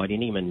plenty of fight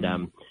in him, and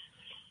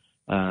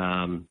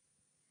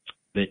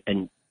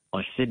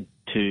I said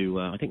to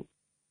I think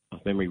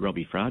off memory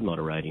Robbie Fraud might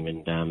have rode him,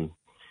 and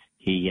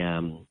he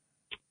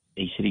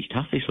said he's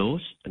tough, this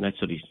horse, and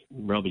that's what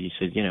Robbie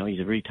said.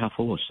 He's a very tough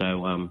horse.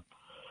 So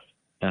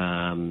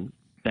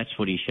that's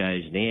what he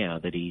shows now,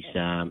 that he's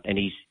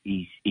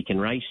he can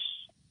race.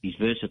 He's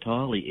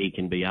versatile. He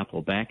can be up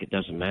or back. It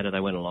doesn't matter.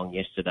 They went along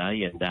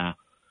yesterday,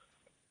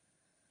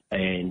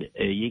 and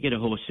you get a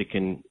horse that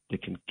can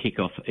kick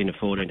off in a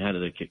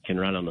 1400, that can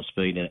run on the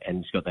speed,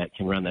 and it's got that,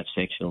 can run that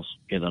sectionals.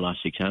 The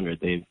last 600,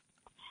 they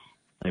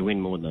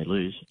win more than they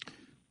lose.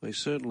 They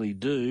certainly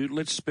do.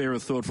 Let's spare a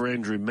thought for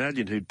Andrew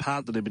Malyon, who'd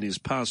partnered him in his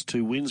past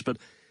 2 wins, but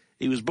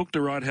he was booked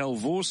to ride Hal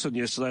Vorsen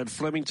yesterday at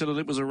Flemington, and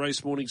it was a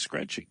race morning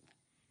scratching.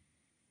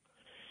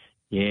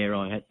 Yeah,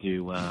 I had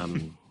to.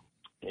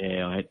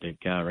 I had to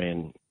go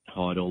around,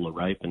 hide all the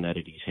rope and that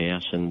at his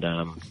house, and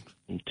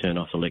turn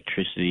off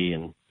electricity,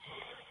 and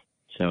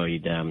so he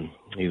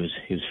was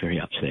very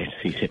upset.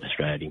 He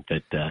demonstrating,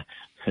 but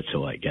that's the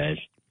way it goes.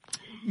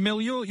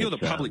 Mel, you're the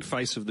public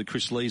face of the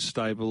Chris Lees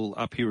stable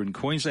up here in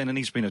Queensland, and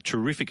he's been a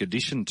terrific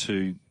addition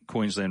to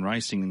Queensland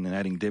racing and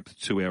adding depth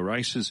to our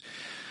races.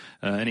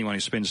 Anyone who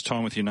spends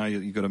time with you know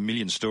you've got a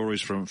million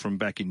stories from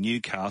back in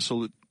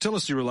Newcastle. Tell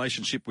us your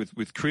relationship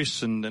with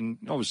Chris, and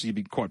obviously you'd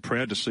be quite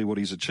proud to see what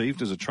he's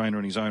achieved as a trainer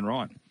in his own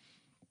right.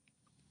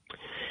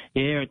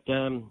 Yeah,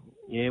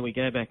 we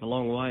go back a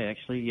long way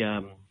actually.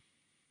 When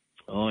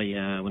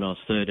I was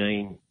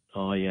 13,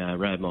 I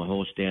rode my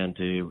horse down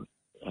to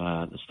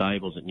the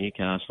stables at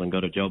Newcastle and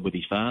got a job with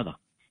his father,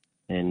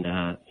 and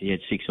he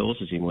had 6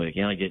 horses in work.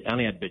 He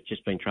only had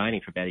just been training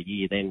for about a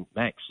year then,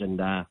 max,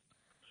 and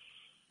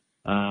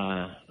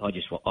I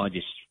just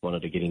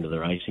wanted to get into the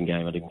racing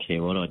game. I didn't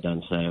care what I'd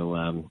done.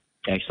 So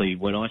actually,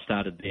 when I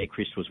started there,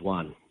 Chris was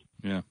 1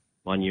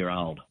 year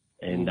old,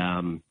 and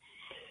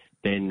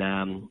then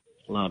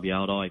lo and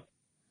behold, I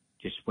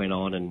just went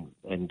on and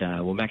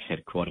Max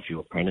had quite a few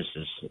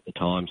apprentices at the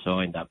time, so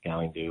I ended up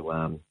going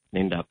to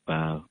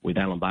with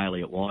Alan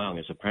Bailey at Wyong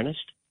as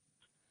apprenticed,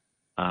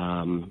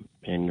 and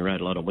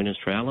rode a lot of winners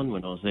for Alan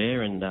when I was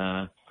there, and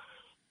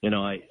then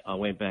I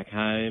went back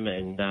home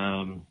and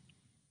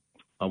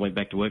I went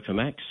back to work for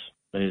Max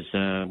when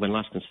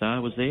Luskin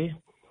Star was there,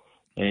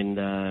 and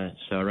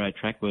so I rode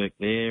track work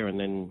there, and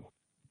then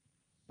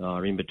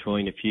in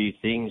between a few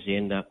things, I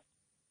end up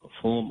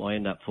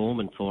forming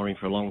for him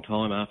for a long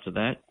time after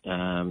that.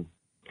 And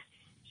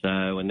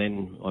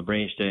then I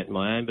branched out on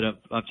my own, but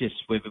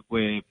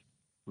we're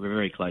a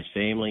very close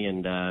family,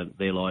 and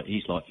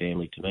he's like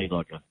family to me,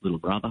 like a little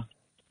brother.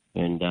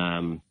 And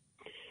I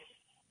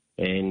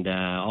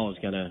was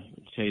going to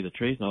tell you the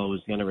truth, I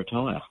was going to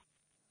retire.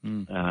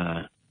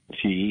 A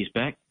few years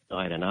back,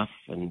 I had enough,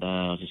 and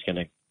I was just going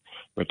to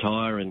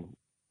retire and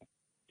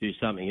do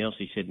something else.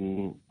 He said,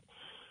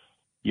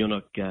 "You're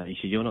not." He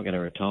said, "You're not going to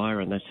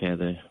retire," and that's how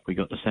we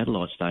got the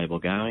satellite stable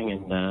going.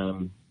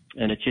 And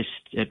it's just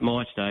at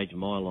my stage of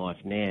my life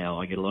now,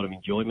 I get a lot of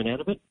enjoyment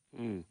out of it,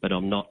 but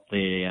I'm not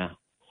there.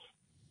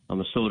 I'm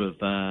a sort of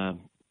an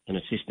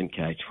assistant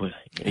coach,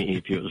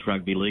 if it was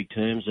rugby league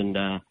terms, and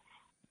I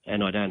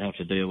don't have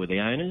to deal with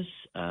the owners.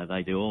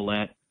 They do all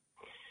that.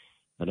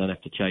 I don't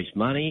have to chase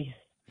money,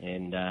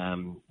 and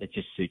it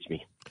just suits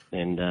me.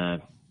 And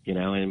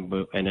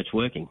and it's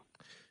working.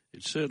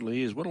 It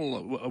certainly is. What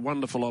a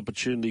wonderful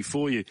opportunity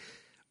for you.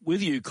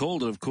 With you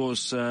called it, of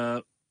course,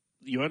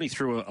 you only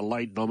threw a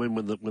late nom in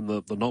when the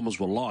nommers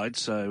were light,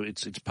 so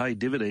it's paid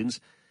dividends.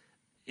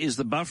 Is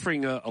the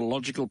buffering a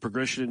logical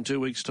progression in 2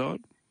 weeks'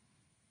 time?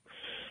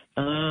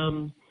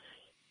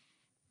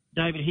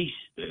 David,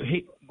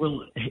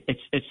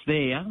 it's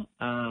there.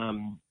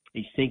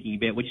 He's thinking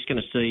about. We're just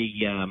going to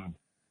see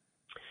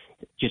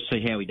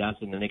how he does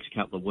in the next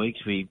couple of weeks.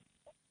 He's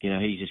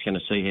just going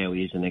to see how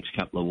he is the next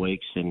couple of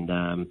weeks, and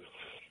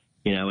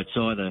it's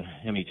either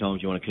how many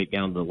times you want to keep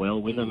going to the well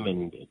with him,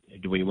 and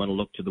do we want to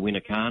look to the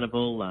Winter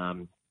Carnival? I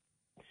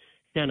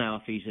don't know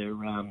if he's a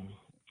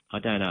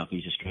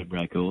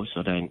Stradbroke horse.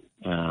 I don't.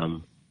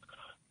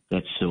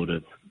 That's sort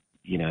of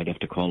he'd have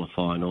to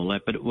qualify and all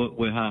that. But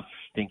we're half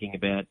thinking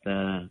about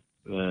the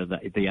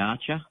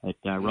Archer at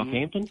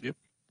Rockhampton. Yep.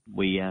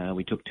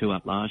 We took 2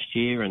 up last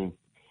year, and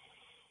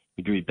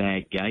we drew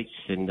bad gates,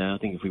 and I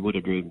think if we would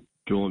have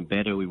drawn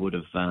better, we would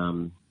have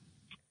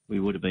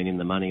been in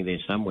the money there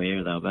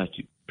somewhere. They were both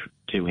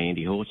two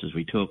handy horses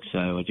we took,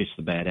 so just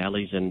the bad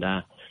alleys, and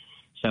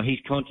so he's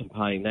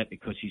contemplating that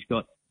because he's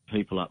got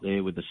people up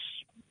there with the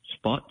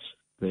spots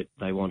that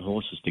they want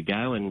horses to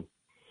go, and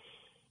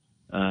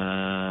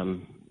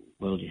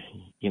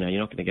you're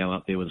not going to go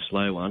up there with a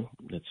slow one.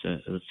 The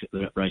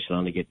race will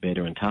only get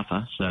better and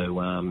tougher,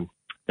 so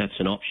that's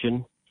an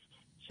option.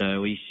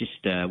 So he's just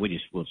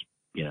we'll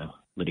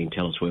let him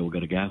tell us where we've got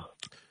to go.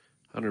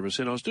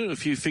 100%. I was doing a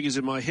few figures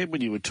in my head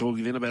when you were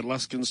talking then about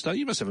Luskin Star.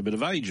 You must have a bit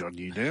of age on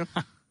you now.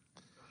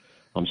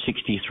 I'm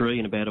 63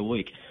 in about a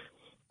week.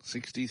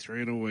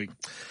 63 in a week.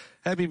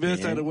 Happy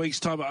birthday in a week's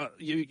time.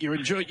 You're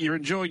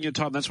enjoying your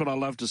time. That's what I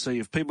love to see.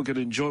 If people can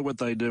enjoy what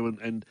they do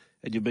and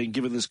you're being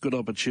given this good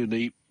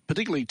opportunity,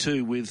 particularly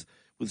too with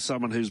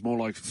someone who's more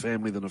like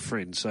family than a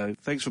friend. So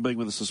thanks for being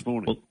with us this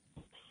morning. Well,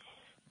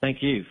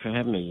 thank you for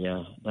having me,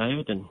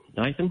 David and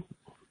Nathan.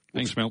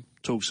 Thanks, Mel.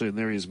 Talk soon.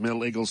 There he is,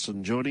 Mel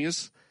Eggleston, joining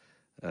us.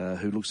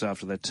 who looks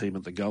after that team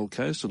at the Gold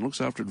Coast and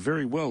looks after it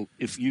very well,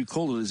 if you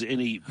call it as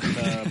any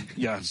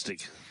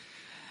yardstick.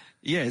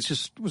 Yeah, it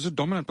was a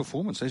dominant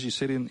performance, as you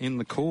said in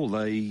the call.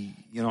 I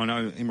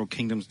know Emerald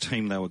Kingdom's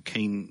team, they were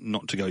keen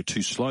not to go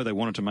too slow. They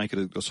wanted to make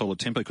it a solid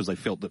tempo because they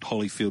felt that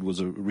Holyfield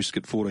was a risk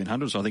at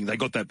 1400. So I think they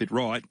got that bit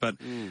right. But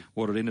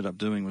what it ended up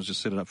doing was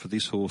just set it up for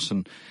this horse.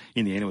 And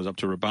in the end, it was up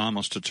to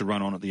Rabamos to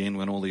run on at the end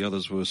when all the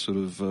others were sort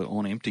of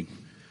on empty.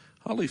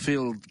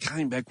 Holyfield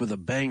came back with a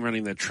bang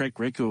running that track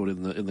record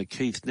in the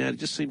Keith. Now it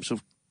just seems to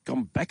have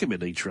gone back a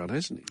bit each run,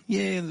 hasn't he?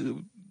 Yeah,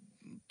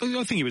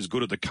 I think he was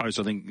good at the coast.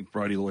 I think if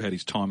Brody Law had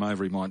his time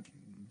over, he might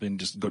have been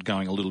just got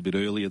going a little bit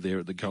earlier there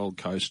at the Gold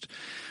Coast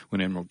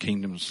when Emerald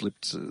Kingdom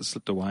slipped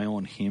away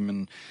on him.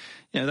 And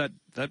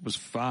that was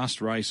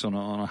fast race on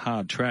a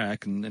hard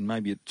track, and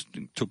maybe it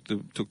took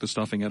the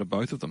stuffing out of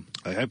both of them.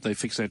 I hope they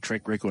fix that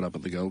track record up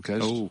at the Gold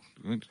Coast. Oh,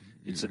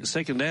 it's a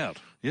second out.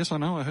 Yes, I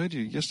know. I heard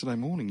you yesterday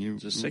morning. You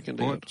were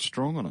quite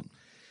strong on it.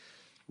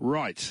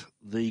 Right,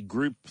 the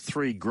Group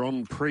 3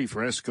 Grand Prix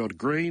for Ascot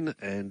Green,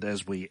 and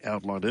as we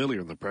outlined earlier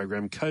in the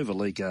program,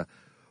 Kovalica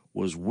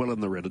was well in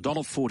the red.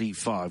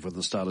 $1.45 when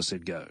the starter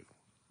said go.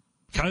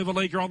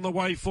 Kovalica on the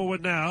way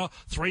forward now.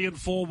 3 and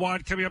 4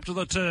 wide coming up to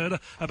the turn.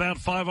 About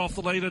 5 off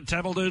the lead and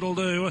Tamil Doodle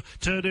Doo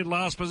turned in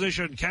last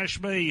position.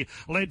 Cash Me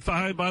led for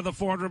home by the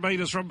 400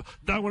 metres from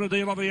No One to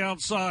Deal on the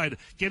outside.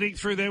 Getting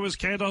through there was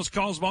Kandos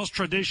Cosmos,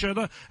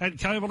 Tradition, and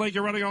Kovalica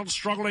running on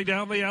strongly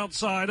down the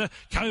outside.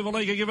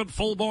 Kovalica given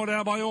full bore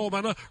now by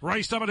Orman.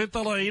 Raced up and hit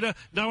the lead.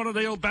 No One to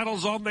Deal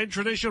battles on, then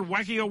Tradition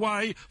whacking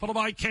away, followed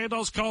by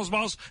Kandos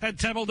Cosmos and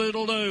Tamil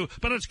Doodle Doo.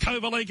 But it's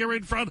Kovalica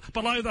in front,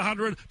 below the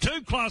 100.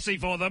 Too classy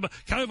for them.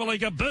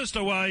 Kovalica burst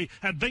away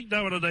and beat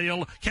No One to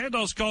Deal.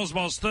 Kandos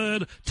Cosmos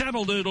third,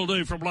 Tamil Doodle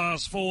Doo from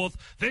last fourth.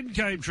 Then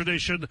came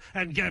Tradition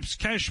and Gaps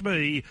Cash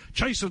Me,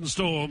 Chasin'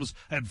 Storms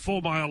and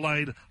 4 Mile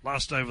Lane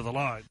last over the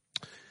line.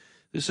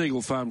 This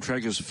Eagle Farm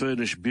track is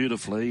furnished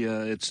beautifully.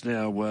 It's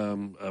now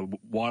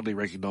widely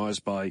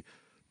recognised by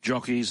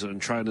jockeys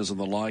and trainers and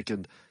the like,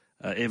 and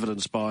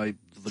evidenced by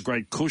the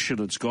great cushion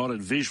it's got,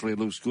 and visually it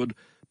looks good.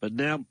 But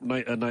now,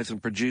 Nathan,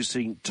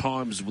 producing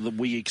times that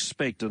we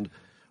expect, and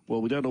well,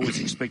 we don't always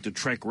expect a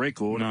track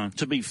record. No.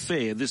 To be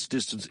fair, this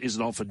distance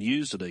isn't often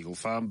used at Eagle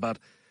Farm, but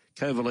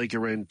Kovalica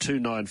ran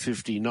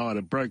 2:9.59.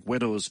 It broke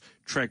Weddor's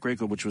track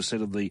record, which was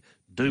set in the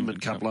Doomben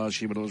Cup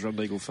last year when it was run at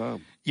Eagle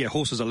Farm. Yeah,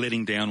 horses are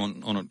letting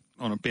down on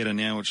it better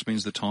now, which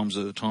means the times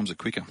are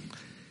quicker.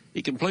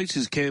 He completes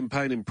his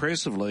campaign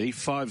impressively.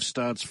 5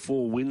 starts,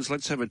 4 wins.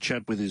 Let's have a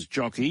chat with his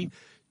jockey,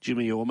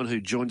 Jimmy Orman,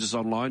 who joins us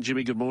online.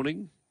 Jimmy, good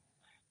morning.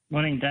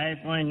 Morning, Dave.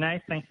 Morning,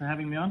 Nate. Thanks for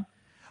having me on.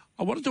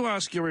 I wanted to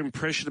ask your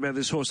impression about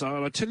this horse, and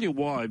I'll tell you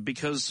why,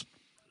 because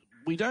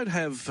we don't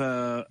have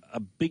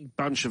a big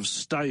bunch of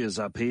stayers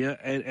up here,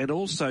 and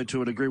also,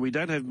 to a degree, we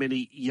don't have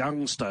many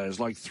young stayers,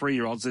 like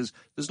 3-year-olds.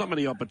 There's not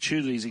many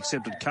opportunities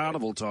except at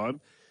carnival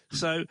time.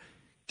 So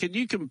can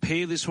you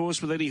compare this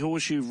horse with any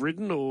horse you've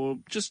ridden, or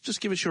just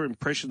give us your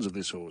impressions of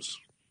this horse?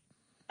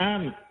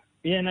 He's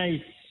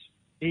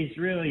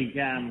really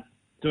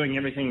doing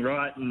everything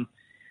right, and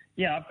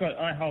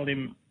I hold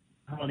him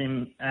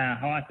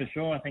high for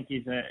sure. I think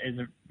he's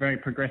a very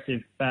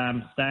progressive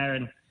stayer,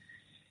 and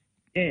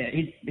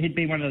he'd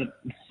be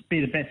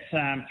the best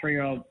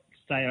 3-year-old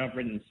stayer I've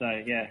ridden.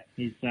 So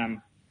he's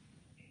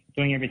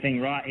doing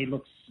everything right. He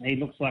looks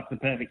like the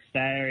perfect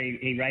stayer.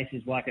 He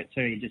races like it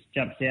too. He just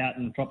jumps out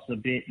and drops a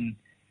bit,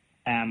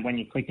 and when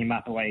you click him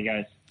up, away he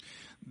goes.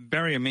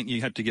 Barrier meant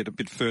you had to get a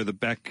bit further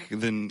back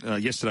than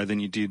yesterday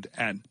than you did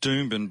at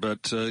Doomben,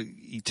 but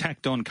he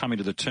tacked on coming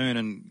to the turn,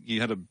 and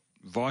you had a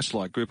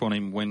vice-like grip on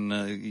him when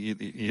he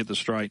hit the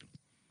straight.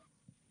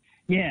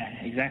 Yeah,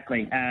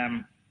 exactly.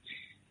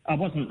 I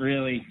wasn't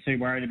really too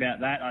worried about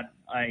that.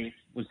 I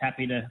was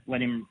happy to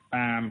let him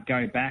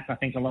go back. I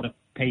think a lot of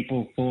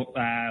people thought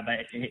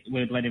they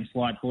would let him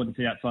slide forward and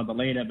sit outside the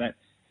leader, but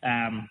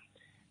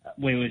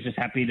we were just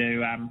happy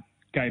to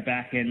go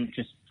back and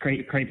just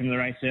creep in the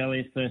race early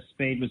as the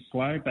speed was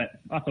slow.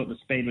 But I thought the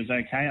speed was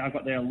okay. I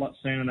got there a lot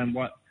sooner than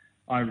what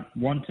I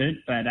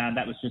wanted, but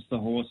that was just the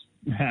horse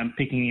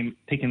picking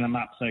them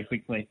up so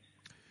quickly.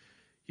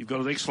 You've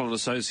got an excellent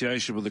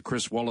association with the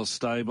Chris Wallace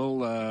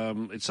stable.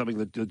 It's something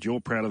that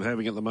you're proud of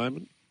having at the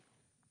moment.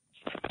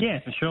 Yeah,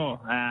 for sure.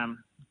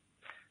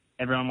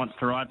 Everyone wants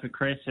to ride for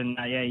Chris, and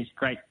he's a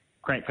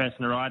great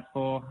person to ride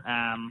for.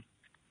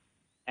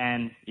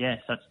 And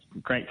such a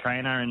great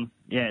trainer, and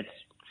it's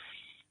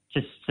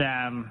just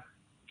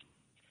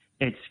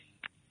it's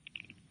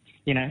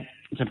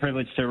a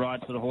privilege to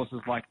ride for the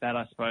horses like that,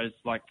 I suppose.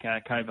 Like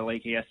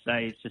Kovalica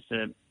yesterday, he's just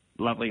a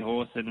lovely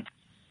horse, and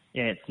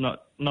it's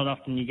not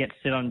often you get to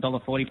sit on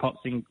 $1.40 pops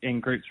in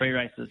Group 3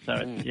 races. So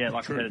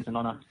like true. I said, it's an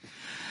honour.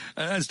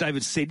 As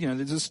David said,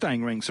 the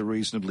staying ranks are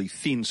reasonably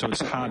thin, so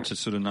it's hard to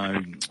sort of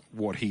know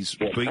what he's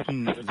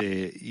beaten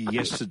there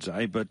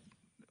yesterday. But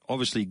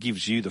obviously, it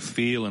gives you the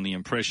feel and the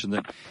impression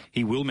that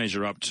he will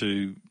measure up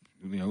to,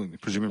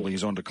 presumably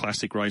he's on to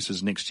classic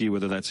races next year,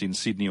 whether that's in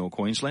Sydney or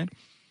Queensland.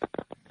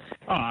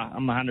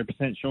 I'm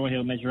 100% sure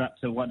he'll measure up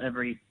to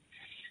whatever to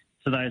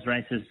those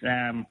races.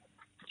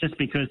 just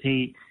because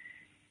he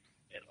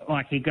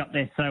got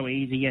there so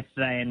easy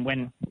yesterday, and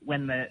when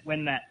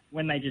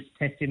they just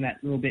test him that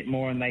little bit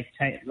more and they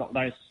take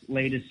those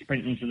leaders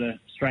sprint into the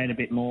straight a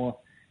bit more,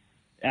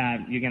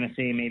 you're going to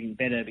see him even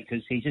better,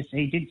 because he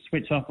did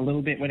switch off a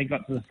little bit when he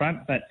got to the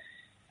front, but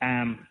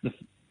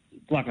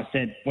like I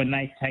said, when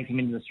they take him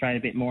into the straight a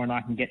bit more and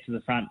I can get to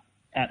the front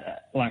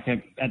at about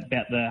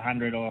the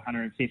 100 or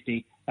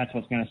 150, that's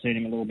what's going to suit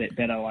him a little bit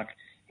better. Like,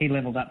 he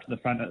levelled up to the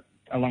front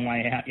a long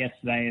way out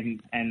yesterday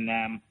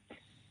and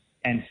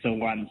still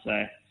won.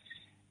 So,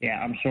 yeah,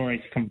 I'm sure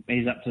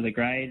he's up to the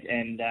grade.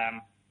 And,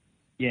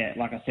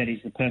 like I said,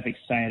 he's the perfect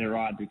stayer to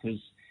ride, because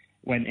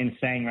when in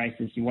staying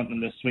races, you want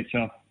them to switch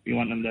off. You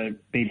want them to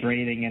be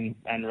breathing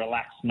and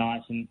relax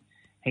nice, and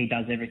he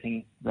does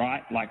everything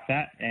right like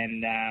that.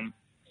 And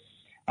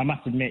I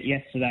must admit,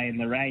 yesterday in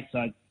the race,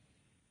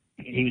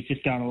 he was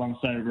just going along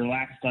so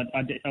relaxed.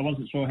 I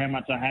wasn't sure how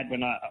much I had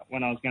when I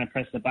was going to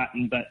press the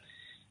button, but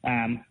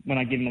when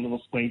I give him a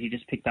little squeeze, he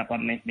just picked up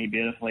underneath me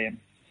beautifully. And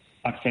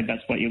like I said,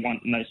 that's what you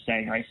want in those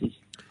staying races.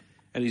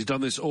 And he's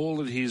done this all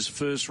in his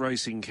first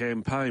racing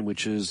campaign,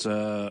 which is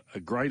a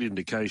great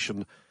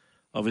indication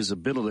of his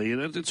ability.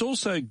 And it's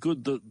also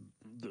good that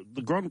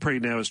the Grand Prix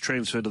now is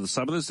transferred to the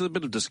summer. There's a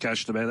bit of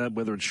discussion about that,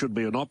 whether it should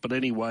be or not, but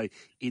anyway,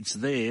 it's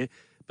there.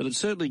 But it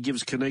certainly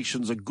gives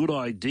Connections a good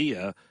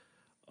idea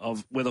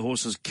of whether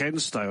horses can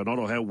stay or not,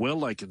 or how well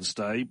they can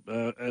stay,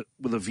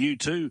 with a view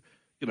to,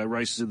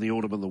 races in the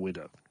autumn and the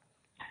winter.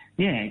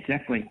 Yeah,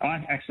 exactly.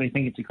 I actually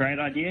think it's a great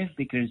idea,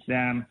 because,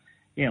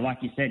 like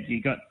you said,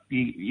 we've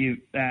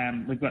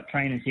got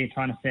trainers here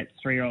trying to set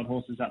 3-year-old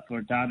horses up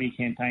for Derby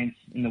campaigns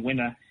in the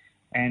winter,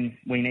 and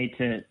we need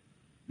to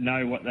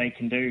know what they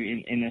can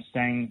do in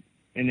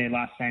their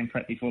last staying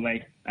prep before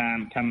they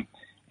come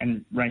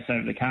and race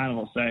over the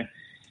carnival. So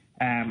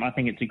I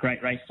think it's a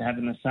great race to have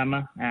in the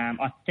summer.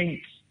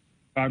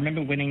 I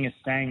remember winning a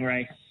staying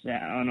race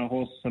on a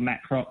horse for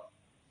Matt Crop,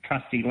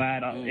 Trusty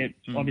Lad. It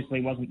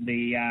obviously wasn't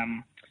the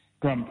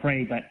Grand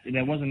Prix, but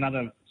there was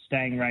another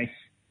staying race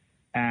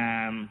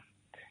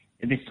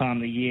this time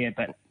of the year.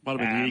 But might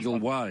have been the Eagle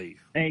Way.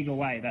 Eagle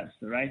Way, that's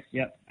the race.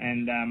 Yep.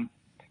 And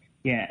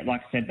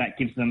like I said, that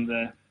gives them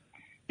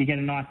you get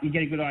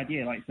a good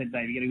idea. Like you said,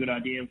 Dave, you get a good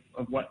idea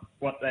of what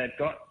they've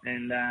got,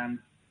 and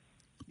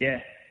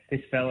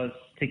this fella's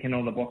ticking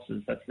all the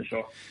boxes, that's for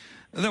sure.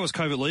 And that was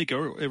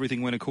Kovalica.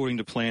 Everything went according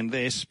to plan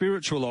there.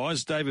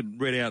 Spiritualised, David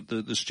read out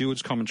the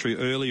steward's commentary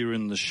earlier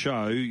in the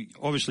show.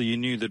 Obviously, you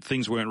knew that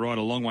things weren't right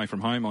a long way from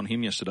home on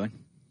him yesterday.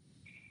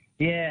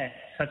 Yeah,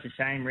 such a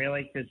shame,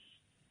 really, because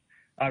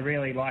I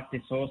really like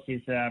this horse.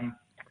 He's a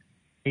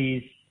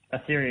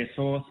serious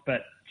horse,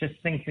 but just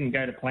things didn't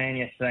go to plan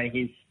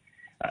yesterday.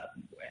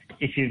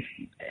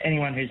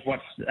 Anyone who's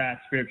watched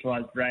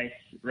Spiritualised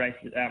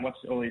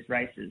watched all his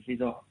races,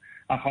 he's a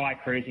high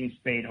cruising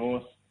speed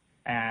horse.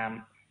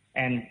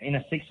 And in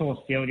a 6-horse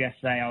field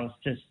yesterday, I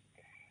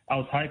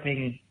was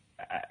hoping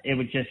it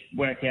would just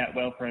work out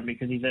well for him,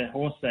 because he's a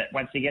horse that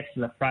once he gets to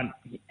the front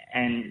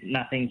and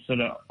nothing's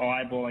sort of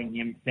eyeballing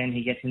him, then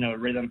he gets into a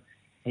rhythm,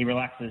 he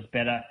relaxes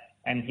better,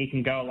 and he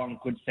can go along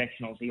good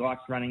sectionals. He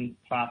likes running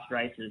fast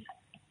races.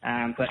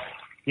 But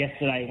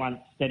yesterday, once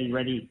Steady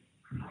Ready,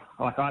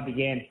 I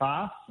began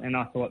fast, and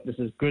I thought, this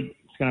is good,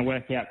 it's going to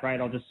work out great,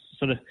 I'll just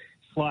sort of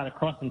slide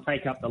across and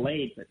take up the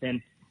lead. But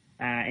then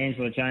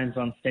Angela Jones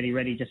on Steady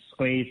Ready just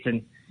squeezed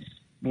and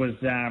was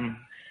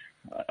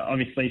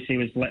obviously she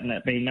was letting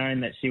it be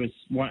known that she was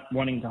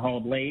wanting to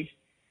hold lead,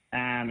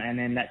 and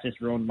then that just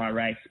ruined my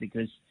race,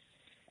 because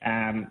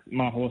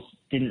my horse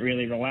didn't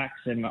really relax,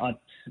 and I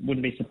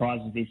wouldn't be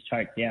surprised if he's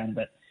choked down.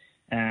 But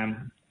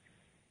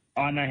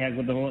I know how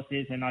good the horse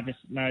is, and I just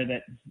know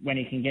that when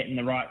he can get in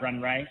the right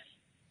run race,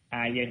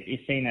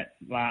 you've seen it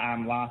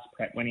last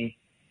prep when he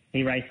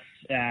raced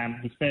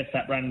his first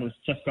up run was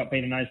just got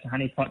beaten nose to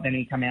Honeypot, then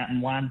he come out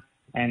and won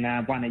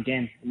won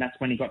again, and that's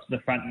when he got to the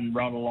front and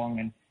rolled along,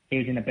 and he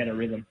was in a better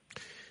rhythm.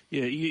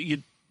 Yeah,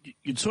 you'd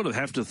sort of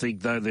have to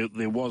think, though,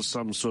 there was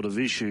some sort of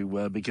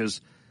issue,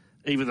 because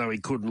even though he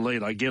couldn't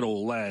lead, I get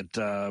all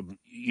that,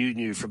 you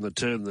knew from the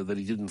turn that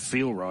he didn't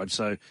feel right,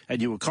 so,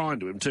 and you were kind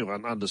to him too,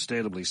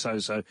 understandably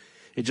so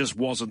it just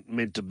wasn't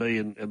meant to be,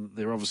 and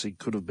there obviously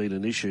could have been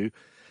an issue.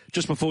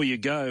 Just before you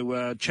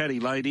go, Chatty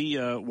Lady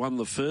won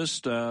the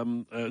first,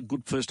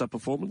 good first-up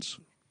performance.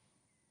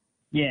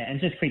 Yeah, and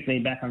just quickly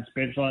back on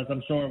Spiritualised,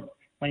 I'm sure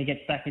when he gets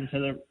back into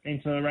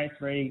the race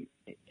where he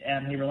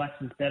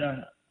relaxes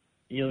better,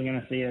 you're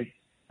going to see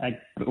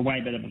a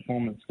way better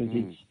performance, because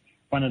he's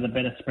one of the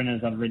better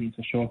sprinters I've ridden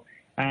for sure.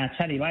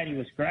 Chatty Lady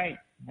was great.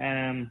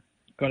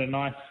 Got a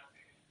nice,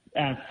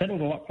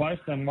 settled a lot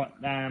closer than what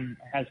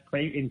has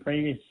in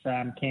previous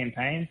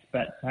campaigns,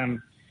 but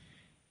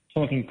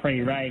talking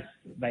pre-race,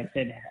 they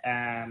said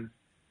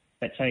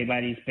that Chatty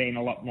Lady's been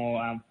a lot more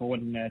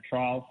forward in her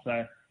trials.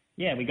 So,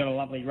 yeah, we got a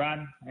lovely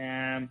run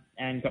and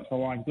got to the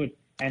line good.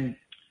 And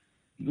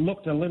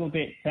looked a little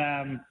bit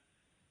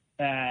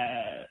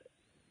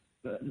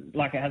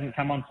like it hasn't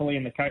come on fully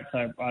in the coat.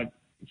 So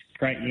it's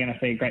great. You're going to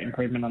see a great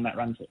improvement on that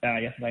run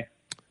yesterday.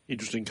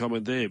 Interesting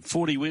comment there.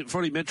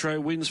 40 Metro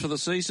wins for the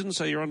season,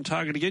 so you're on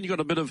target again. You've got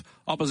a bit of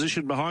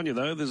opposition behind you,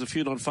 though. There's a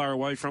few not far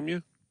away from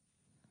you.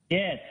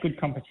 Yeah, it's good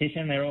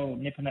competition. They're all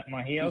nipping at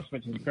my heels,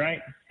 which is great.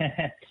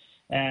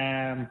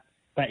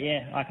 But,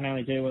 yeah, I can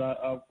only do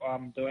what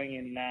I'm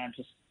doing and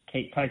just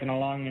keep poking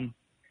along.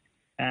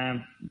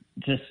 And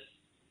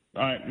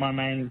my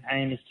main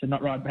aim is to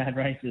not ride bad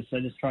races, so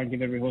just try and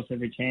give every horse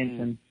every chance.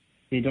 And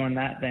if you're doing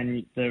that,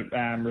 then the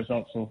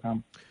results will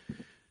come.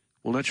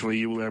 Well, naturally,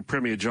 you were a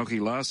Premier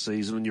Jockey last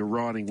season and you're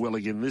riding well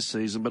again this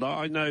season. But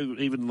I know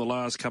even in the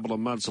last couple of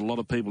months, a lot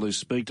of people who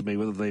speak to me,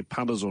 whether they're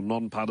punters or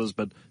non-punters,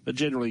 but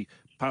generally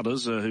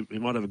punters who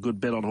might have a good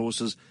bet on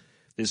horses,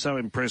 they're so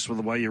impressed with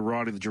the way you're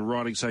riding, that you're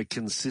riding so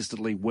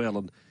consistently well.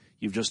 And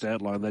you've just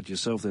outlined that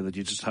yourself there, that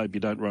you just hope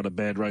you don't ride a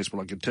bad race.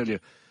 Well, I can tell you,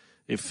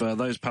 if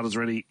those punters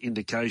are any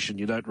indication,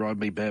 you don't ride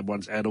me bad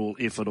ones at all,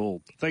 if at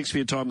all. Thanks for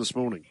your time this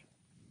morning.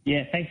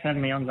 Yeah, thanks for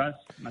having me on, guys.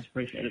 Much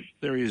appreciated.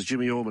 There he is,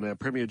 Jimmy Orman, our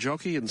Premier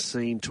Jockey, and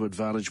seen to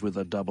advantage with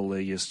a double there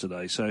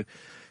yesterday. So,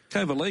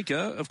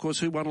 Kovalica, of course,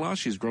 who won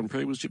last year's Grand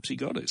Prix was Gypsy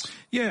Goddess.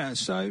 Yeah,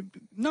 so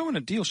Noah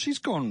Nadil, she's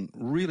gone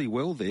really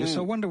well there. So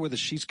I wonder whether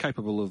she's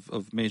capable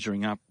of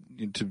measuring up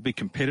to be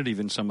competitive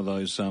in some of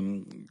those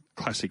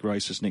classic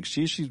races next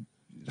year. She's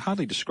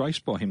hardly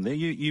disgraced by him there.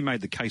 You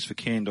made the case for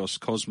Kandos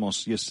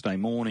Cosmos yesterday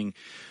morning,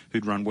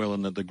 who'd run well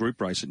in the group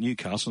race at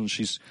Newcastle, and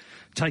she's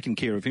taken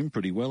care of him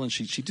pretty well, and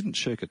she didn't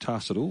shirk a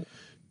task at all.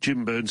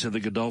 Jim Burns said the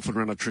Godolphin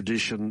Runner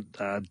Tradition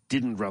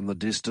didn't run the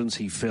distance.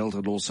 He felt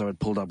and also had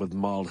pulled up with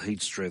mild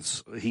heat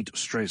stress,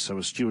 so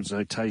a steward's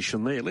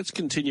notation there. Let's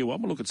continue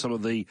on. We'll look at some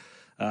of the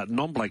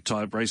non-black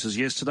type races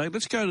yesterday.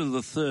 Let's go to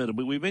the third.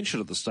 We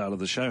mentioned at the start of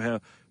the show how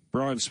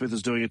Brian Smith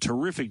is doing a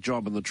terrific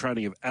job in the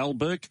training of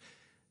Alberg.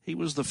 He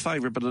was the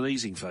favourite, but an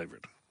easing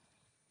favourite.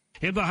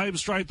 In the home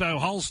straight, though,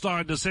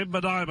 Holstein,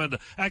 December Diamond,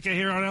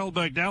 Akahiro and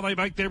Alberg. Now they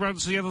make their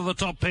runs together, the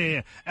top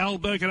pair.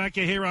 Alberg and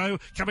Akahiro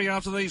coming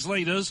after these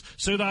leaders.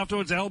 Soon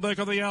afterwards, Alberg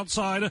on the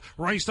outside.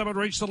 Raced up and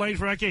reached the lead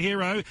for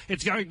Akahiro.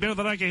 It's going better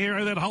than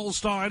Akahiro, then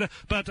Holstein.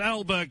 But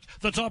Alberg,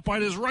 the top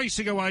weight, is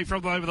racing away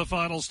from them over the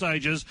final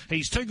stages.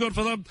 He's too good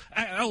for them.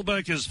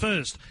 Alberg is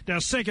first. Now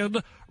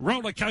second,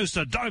 Roller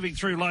Coaster diving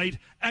through late.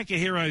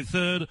 Akahiro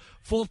third.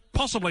 Fourth,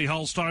 possibly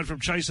Holstein from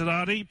Chase and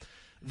Artie.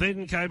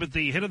 Then came at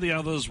the head of the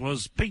others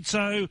was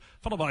Pizzo,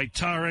 followed by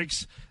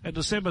Tarex, and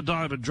December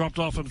Diamond dropped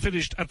off and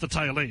finished at the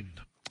tail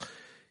end.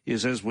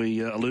 Yes, as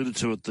we alluded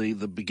to at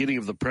the beginning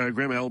of the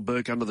program,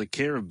 Alberg, under the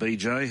care of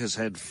BJ, has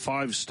had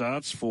 5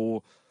 starts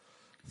for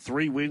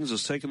 3 wins, a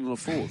second and a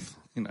fourth.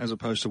 As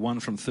opposed to 1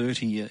 from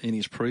 30 in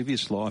his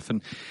previous life.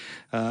 And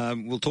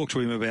we'll talk to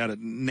him about it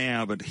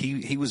now, but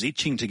he was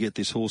itching to get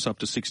this horse up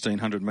to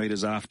 1,600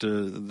 metres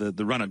after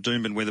the run at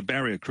Doomben, where the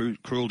barrier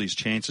cruelled his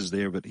chances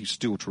there, but he's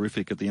still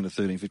terrific at the end of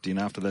 13.50.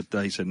 And after that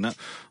day, he said, no,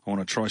 I want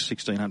to try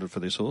 1,600 for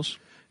this horse.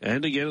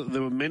 And again,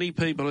 there were many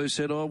people who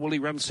said, oh, will he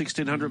run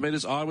 1,600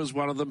 metres? I was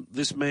one of them.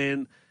 This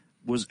man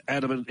was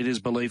adamant in his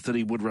belief that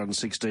he would run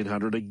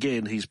 1,600.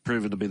 Again, he's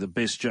proven to be the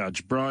best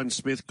judge. Brian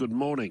Smith, good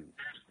morning.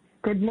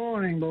 Good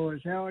morning, boys.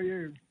 How are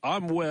you?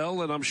 I'm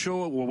well, and I'm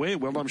sure, well, we're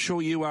well. I'm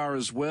sure you are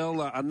as well.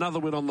 Another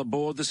win on the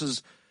board. This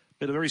has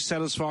been a very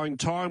satisfying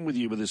time with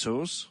you with this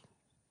horse.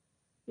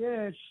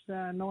 Yeah,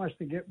 it's nice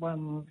to get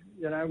one,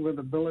 with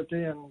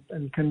ability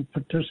and can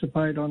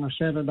participate on a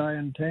Saturday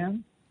in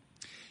town.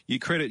 You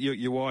credit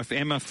your wife,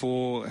 Emma,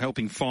 for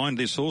helping find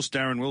this horse.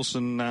 Darren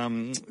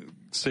Wilson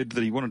said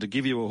that he wanted to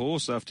give you a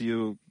horse after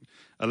you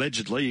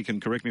allegedly, you can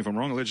correct me if I'm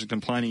wrong, allegedly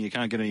complaining you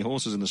can't get any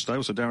horses in the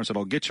stable. So Darren said,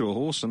 I'll get you a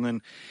horse. And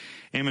then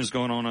Emma's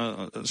gone on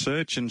a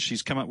search and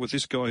she's come up with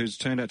this guy who's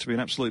turned out to be an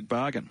absolute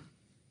bargain.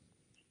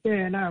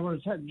 Yeah, no, well,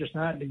 it's just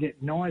hard to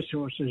get nice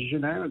horses,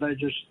 They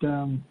just,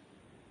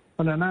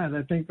 I don't know,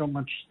 they think I'm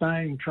a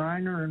staying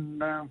trainer.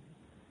 And,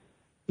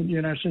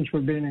 since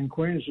we've been in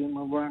Queensland,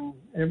 we've won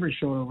every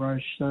sort of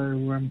race.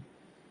 So,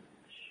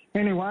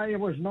 anyway, it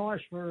was nice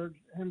for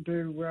him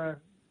to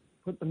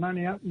put the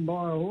money up and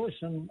buy a horse,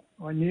 and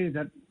I knew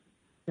that,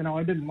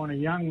 I didn't want a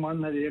young one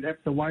that he'd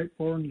have to wait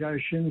for and go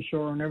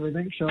Shinsaw and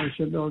everything, so I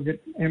said, I'll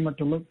get Emma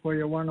to look for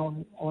you one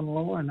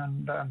online,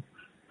 and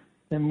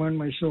then when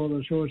we saw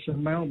this horse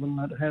in Melbourne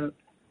that had it,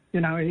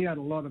 he had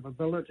a lot of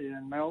ability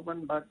in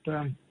Melbourne, but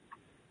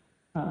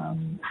I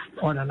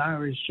don't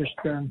know, he's just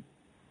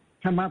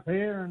come up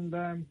here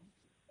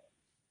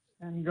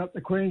and got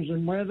the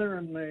Queensland weather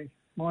and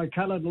my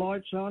coloured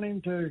lights on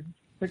him to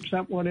fix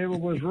up whatever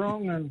was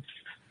wrong, and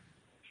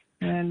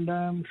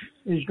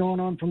he's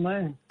gone on from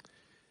there.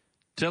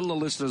 Tell the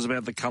listeners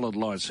about the coloured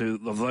lights,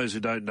 of those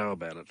who don't know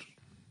about it.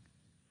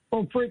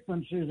 Well,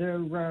 frequencies,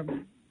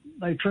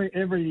 they treat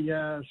every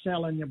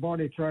cell in your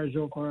body throws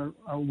off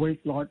a weak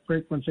light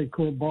frequency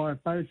called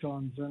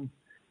biophotons, and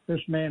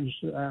this man's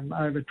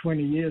over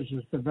 20 years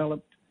has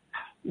developed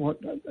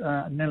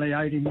nearly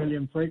 80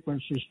 million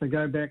frequencies to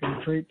go back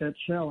and treat that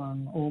cell,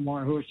 and all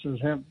my horses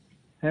have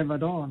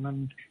it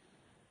on,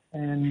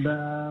 and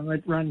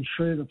it runs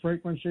through the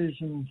frequencies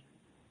and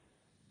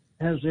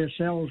has their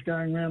cells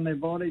going around their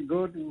body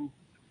good,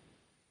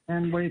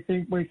 and we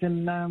think we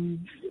can,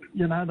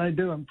 they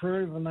do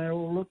improve and they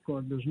all look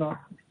good. There's not,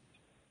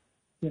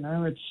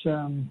 it's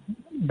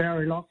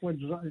Barry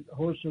Lockwood's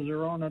horses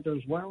are on it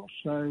as well,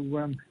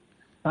 so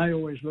they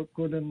always look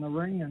good in the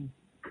ring.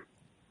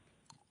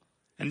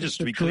 And just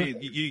to be clear,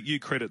 you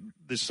credit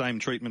this same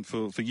treatment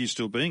for you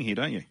still being here,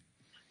 don't you?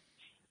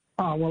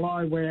 Oh, well,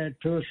 I wear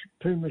two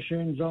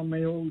machines on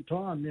me all the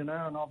time, and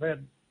I've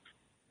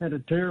had a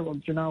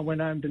terrible, I went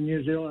home to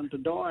New Zealand to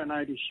die in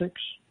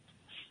 86.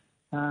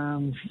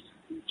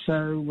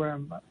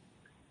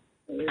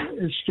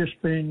 It's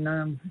just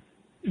been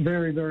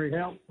very, very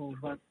helpful.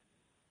 But,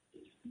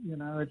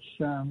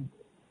 it's, I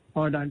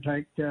don't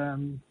take,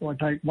 I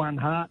take one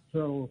heart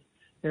pill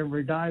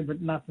every day,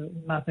 but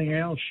nothing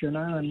else, and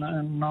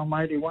I'm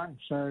 81,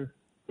 so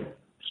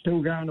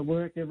still going to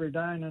work every day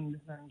and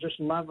just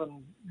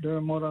loving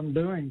doing what I'm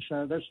doing.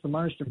 So that's the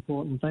most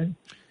important thing.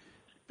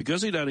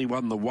 Because he'd only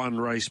won the one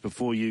race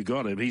before you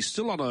got him, he's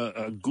still on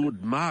a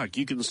good mark.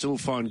 You can still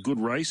find good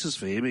races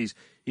for him.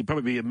 He'd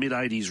probably be a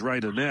mid-80s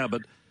rater now,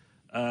 but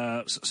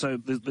so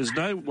there's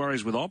no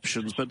worries with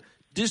options. But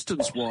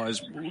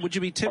distance-wise, would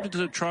you be tempted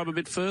to try him a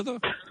bit further?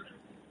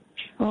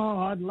 Oh,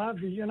 I'd love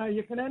to.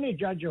 You can only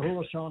judge a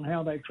horse on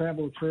how they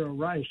travel through a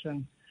race,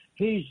 and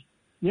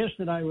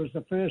yesterday was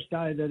the first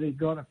day that he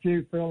got a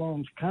few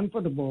furlongs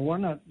comfortable,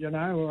 wasn't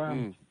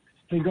it?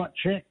 He got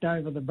checked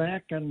over the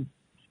back, and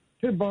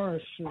to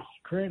Boris's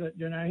credit,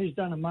 he's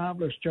done a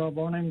marvellous job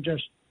on him,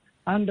 just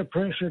under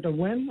pressure to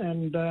win,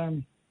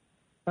 and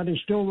but he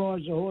still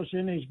rides the horse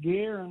in his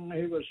gear, and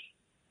he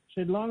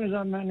said, long as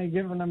I'm only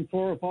giving him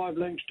 4 or 5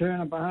 lengths turn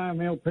up at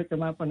home, he'll pick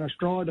him up in a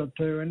stride or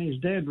two, and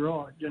he's dead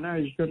right.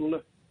 He's got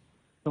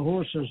the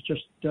horse has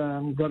just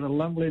got a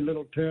lovely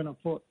little turn of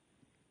foot.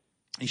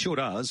 He sure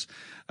does.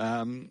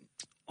 On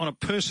a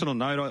personal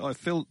note, I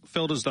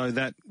felt as though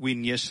that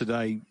win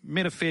yesterday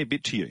meant a fair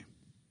bit to you.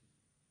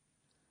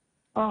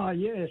 Oh,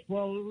 yes.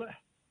 Well,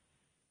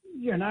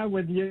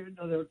 with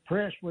the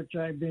press, which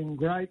they've been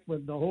great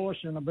with the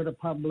horse and a bit of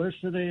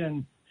publicity,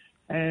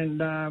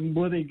 and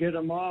would he get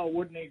a mile,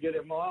 wouldn't he get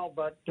a mile?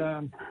 But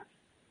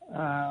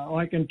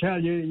I can tell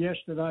you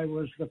yesterday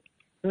was the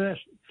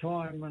first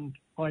time, and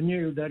I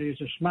knew that he's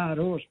a smart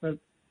horse, but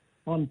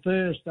on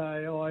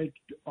Thursday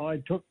I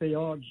took the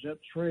odds at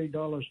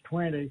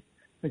 $3.20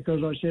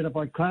 because I said if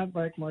I can't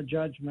make my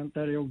judgment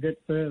that he'll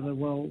get further,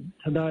 well,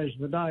 today's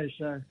the day.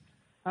 So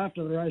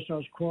after the race I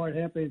was quite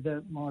happy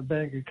that my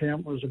bank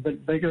account was a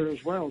bit bigger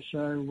as well.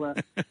 So,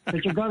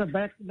 but you got to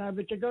back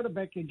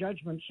your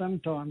judgment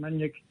sometime, and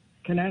you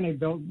can only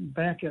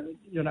back it,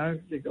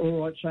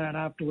 all right saying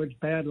afterwards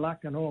bad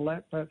luck and all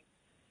that, but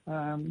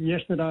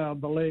yesterday I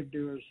believed he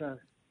was...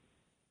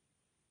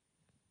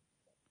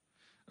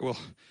 Well,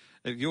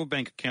 if your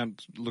bank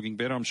account looking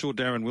better, I'm sure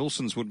Darren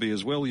Wilson's would be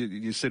as well.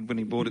 You said when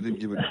he bought it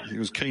he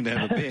was keen to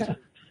have a bet.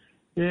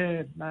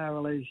 Yeah, no,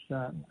 well, he's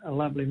a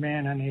lovely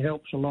man and he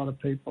helps a lot of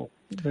people.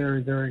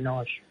 Very, very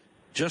nice.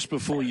 Just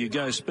before you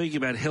go, speaking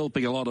about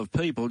helping a lot of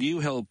people, you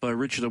help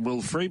Richard and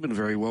Will Freeman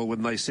very well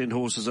when they send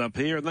horses up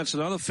here, and that's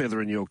another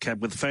feather in your cap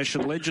with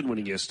Fashion Legend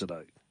winning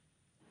yesterday.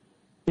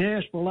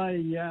 Yes, well,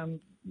 he is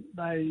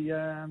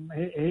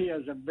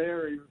a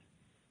very,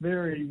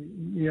 very,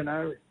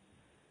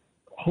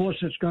 horse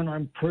that's going to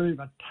improve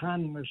a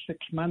ton with 6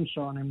 months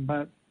on him.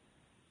 But,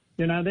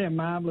 they're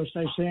marvellous.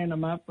 They send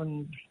him up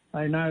and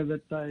they know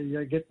that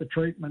they get the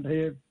treatment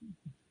here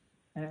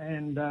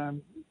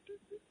and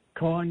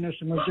kindness.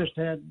 And we've just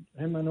had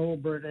him and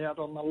Albert out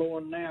on the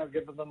lawn now,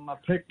 giving them a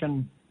pick.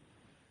 And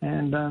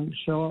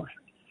so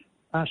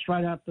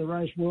straight after the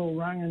race, Will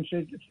rang and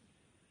said,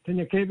 can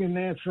you keep him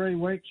there 3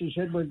 weeks? He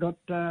said,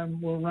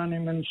 we'll run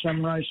him in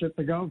some race at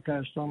the Gold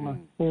Coast on the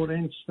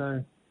 14th.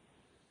 So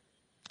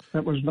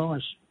that was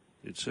nice.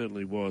 It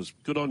certainly was.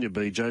 Good on you,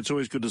 BJ. It's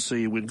always good to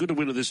see you win. Good to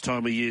win at this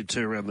time of year,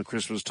 too, around the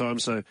Christmas time.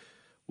 So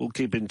we'll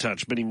keep in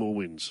touch. Many more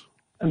wins.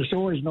 And it's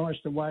always nice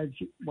to wave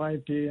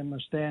to you in the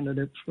stand at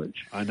Ipswich.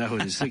 I know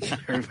it is. Thank you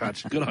very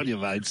much. Good on you,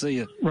 mate. See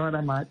you.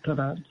 Righto, mate.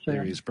 Ta-da.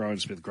 There he is, Brian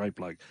Smith. Great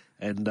bloke.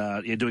 And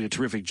you're doing a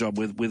terrific job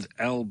with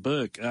Al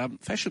Burke.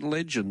 Fashion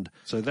Legend.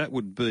 So that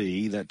would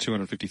be that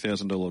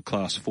 $250,000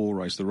 Class 4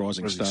 race, the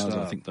Rising Stars,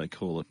 I think they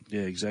call it.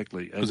 Yeah,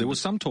 exactly. Because there was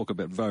some talk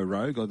about Vo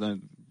Rogue. I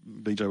don't...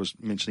 BJ was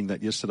mentioning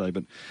that yesterday,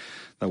 but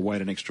they'll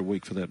wait an extra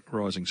week for that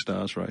Rising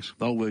Stars race.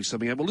 They'll work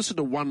something out. We'll listen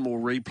to one more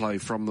replay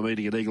from the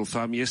meeting at Eagle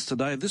Farm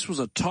yesterday. This was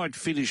a tight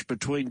finish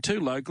between 2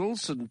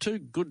 locals and 2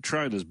 good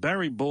trainers.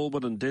 Barry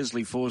Baldwin and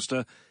Desley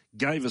Forster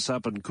gave us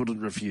up and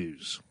couldn't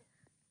refuse.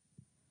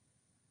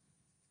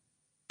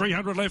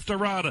 300 left to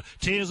run.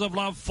 Tears of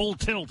Love, full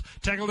tilt.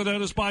 Tackled and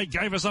Ernest Bay,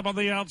 gave us up on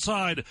the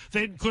outside.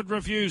 Then Could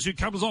Refuse, who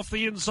comes off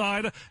the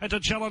inside and to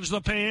challenge the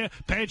pair.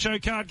 Pancho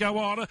Can't Go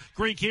On.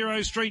 Greek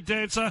Hero, Street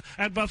Dancer,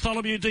 and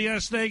Bartholomew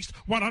Diaz next.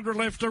 100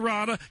 left to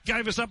run.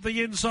 Gave us up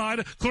the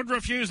inside. Could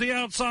Refuse the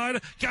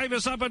outside. Gave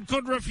us up and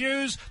Could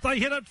Refuse. They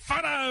hit it.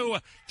 Photo.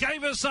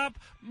 Gave us up.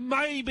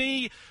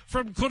 maybe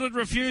from Couldn't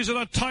Refuse It,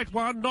 a tight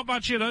one, not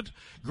much in it.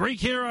 Greek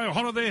Hero,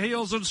 hot on their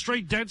heels, and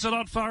Street Dancer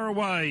not far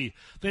away.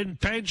 Then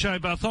Pancho,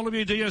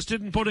 Bartholomew Diaz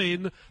didn't put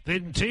in.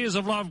 Then Tears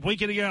of Love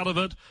weakening out of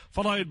it,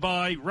 followed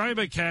by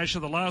Roma Cash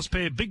and the last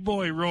pair, Big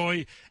Boy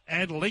Roy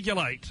and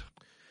Legulate.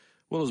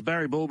 Well, as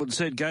Barry Baldwin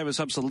said, gave us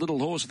up a little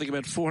horse, I think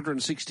about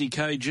 460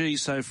 kg,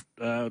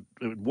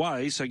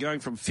 so going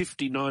from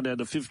 59 down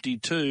to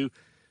 52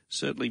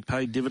 certainly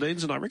paid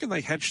dividends, and I reckon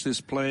they hatched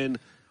this plan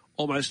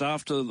almost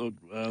after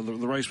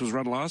the race was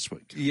run last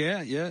week.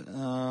 Yeah.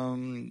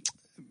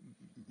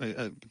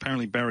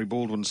 Apparently Barry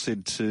Baldwin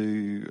said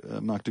to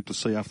Mark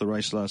Duplessis after the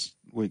race last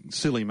week,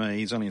 silly me,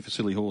 he's only a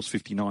silly horse,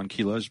 59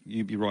 kilos.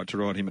 You'd be right to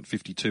ride him at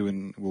 52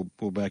 and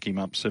we'll back him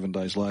up 7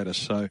 days later.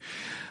 So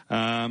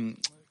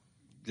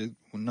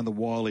another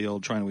wily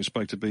old trainer we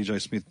spoke to,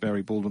 BJ Smith,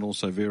 Barry Baldwin,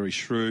 also very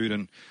shrewd,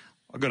 and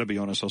I've got to be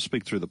honest, I'll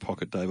speak through the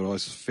pocket, David. I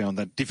found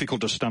that difficult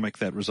to stomach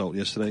that result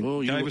yesterday.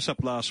 Gave us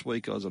up last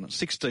week. I was on at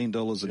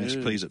 $16 and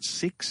SP's at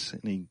 $6,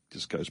 and he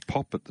just goes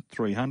pop at the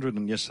 300.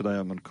 And yesterday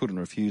I couldn't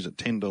refuse at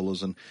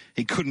 $10, and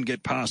he couldn't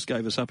get past.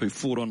 Gave us up, who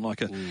fought on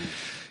like a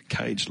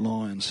caged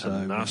lion. So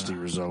a nasty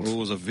result. It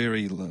was I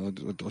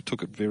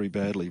took it very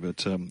badly,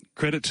 but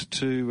credit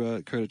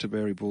to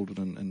Barry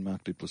Baldwin and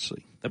Mark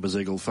Duplessis. That was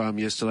Eagle Farm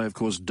yesterday. Of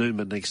course,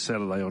 Doomba next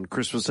Saturday on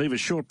Christmas Eve. A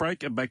short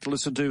break and back to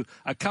listen to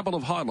a couple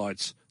of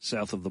highlights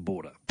south of the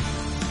border.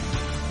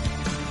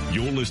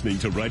 You're listening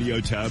to Radio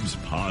Tab's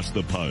Past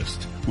the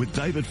Post with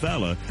David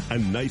Fowler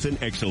and Nathan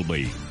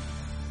Exelby.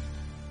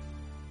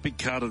 Big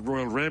card at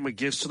Royal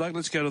Randwick yesterday.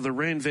 Let's go to the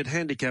Randvet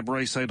Handicap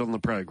Race 8 on the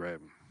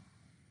program.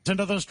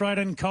 Into the straight,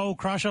 and Coal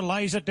Crusher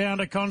lays it down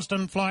to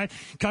Constant Flight.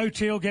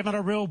 Coateal giving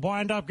a real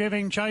wind-up,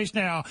 giving chase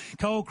now.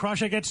 Coal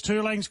Crusher gets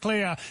 2 lengths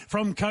clear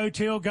from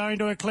Coateal, going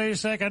to a clear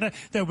second.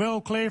 They're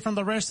well clear from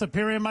the rest.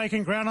 Superior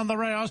making ground on the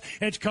rails.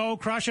 It's Coal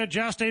Crusher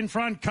just in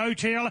front.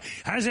 Coateal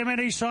has him in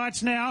his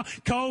sights now.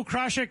 Coal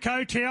Crusher,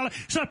 Coateal.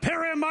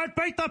 Superior might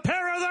beat the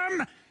pair of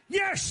them.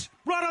 Yes!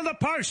 Right on the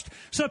post.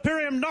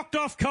 Superior knocked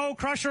off Coal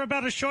Crusher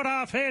about a short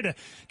half head.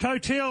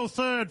 Coateal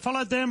third,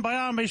 followed then by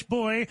Amish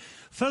Boy.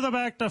 Further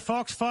back to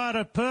Foxfire,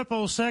 to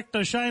Purple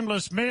Sector,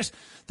 Shameless Miss.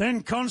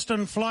 Then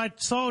Constant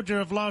Flight, Soldier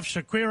of Love,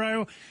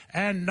 Shaquiro,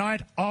 and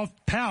Knight of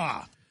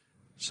Power.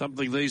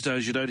 Something these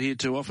days you don't hear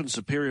too often.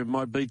 Superior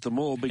might beat them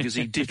all because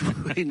he did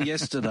win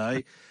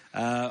yesterday.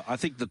 I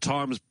think the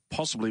times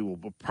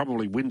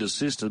probably wind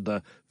assisted.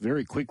 A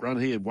very quick run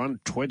here,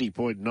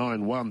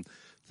 1:20.91.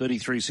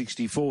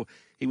 33.64.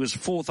 He was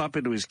fourth up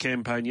into his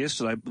campaign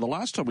yesterday. The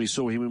last time we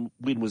saw him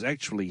win was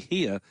actually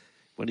here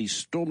when he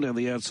stormed down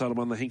the outside and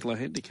won the Hinkler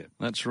Handicap.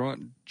 That's right,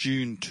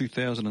 June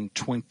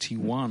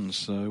 2021.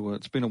 So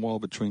it's been a while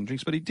between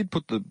drinks, but he did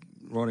put the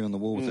writing on the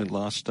wall with that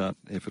last start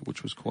effort,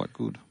 which was quite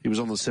good. He was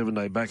on the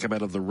 7-day backup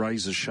out of the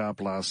Razor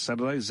Sharp last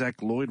Saturday.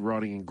 Zach Lloyd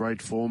riding in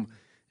great form,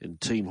 and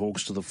Team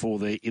Hawks to the fore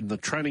there in the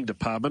training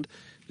department.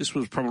 This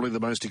was probably the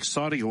most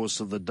exciting horse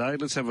of the day.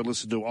 Let's have a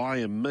listen to I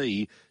Am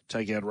Me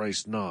take out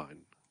race 9.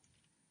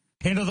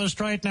 Into the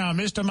straight now,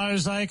 Mr.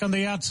 Mosaic on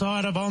the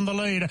outside of On the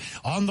Lead.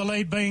 On the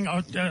lead being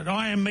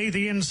I Am Me,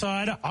 the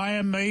inside. I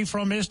Am Me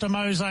from Mr.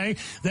 Mosaic.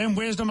 Then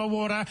Wisdom of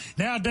Water.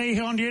 Now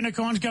Dehorned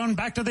Unicorn's going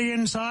back to the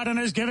inside and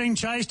is giving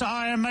chase to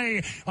I Am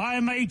Me. I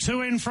Am Me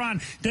 2 in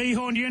front.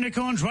 Dehorned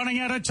Unicorn's running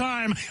out of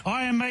time.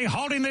 I Am Me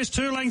holding this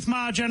 2-length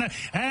margin.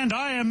 And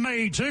I Am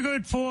Me too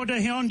good for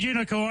Dehorned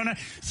Unicorn.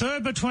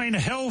 Third between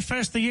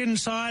Hellfest the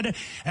inside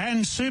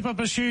and Super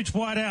Pursuits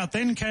wide out.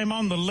 Then came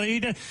On the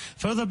Lead.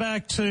 Further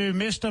back to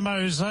Mr.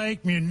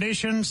 Mosaic,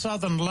 Munition,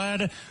 Southern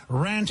Lad,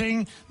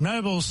 Ranting,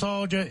 Noble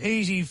Soldier,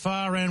 Easy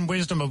Far, and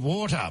Wisdom of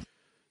Water.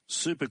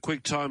 Super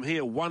quick time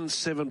here,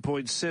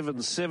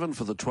 1:07.77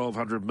 for the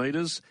 1,200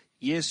 metres.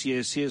 Yes,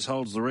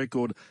 holds the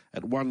record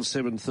at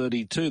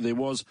 1:07.32. There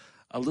was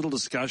a little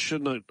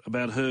discussion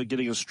about her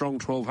getting a strong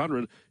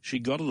 1,200. She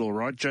got it all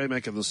right.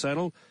 J-Mac in the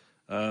saddle,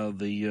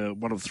 the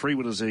one of 3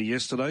 winners there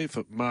yesterday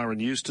for Ma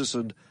and Eustace,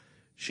 and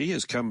she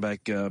has come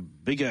back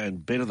bigger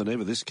and better than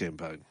ever this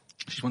campaign.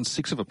 She's won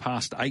 6 of her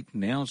past 8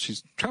 now.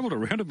 She's travelled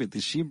around a bit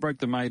this year. Broke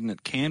the maiden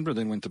at Canberra,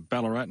 then went to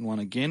Ballarat and won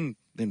again,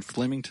 then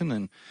Flemington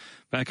and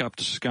back up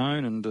to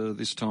Scone. And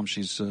this time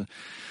she's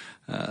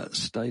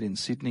stayed in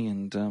Sydney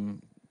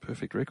and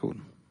perfect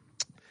record.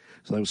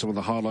 So they were some of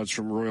the highlights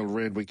from Royal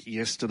Randwick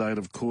yesterday. And,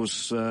 of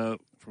course, from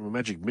a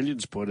Magic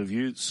Millions point of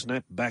view,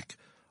 Snap Back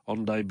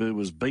on debut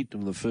was beaten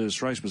in the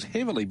first race, was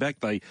heavily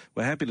back. They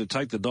were happy to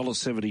take the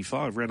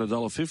 $1.75, around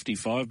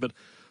 $1.55, but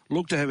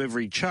looked to have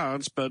every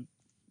chance, but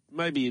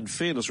maybe in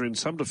fairness or in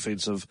some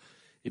defence of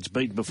its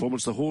beaten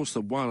performance, the horse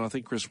that won, I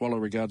think Chris Waller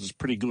regards as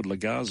pretty good.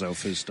 Lagazo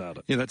first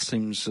starter. Yeah, that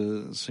seems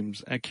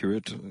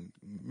accurate.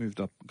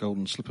 Moved up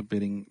Golden Slipper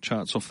betting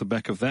charts off the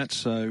back of that.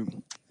 So,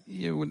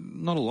 yeah, we're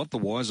not a lot the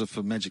wiser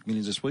for Magic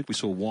Millions this week. We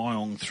saw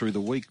Wyong through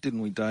the week, didn't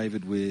we,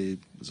 David? Where it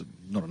was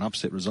not an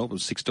upset result. It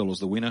was $6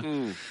 the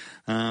winner.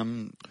 I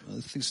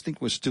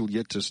think we're still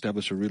yet to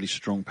establish a really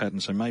strong pattern.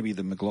 So maybe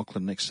the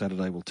McLaughlin next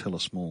Saturday will tell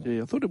us more.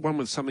 Yeah, I thought it won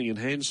with something in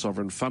hand,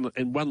 Sovereign Fun.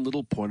 And one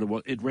little point,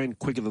 it ran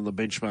quicker than the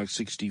benchmark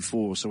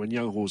 64. So when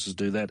young horses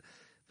do that,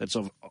 that's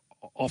of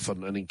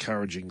often an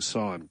encouraging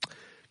sign.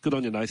 Good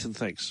on you, Nathan.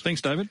 Thanks.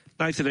 Thanks, David.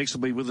 Nathan X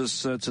will be with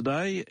us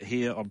today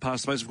here on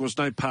Past the Post. Of course,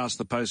 no Past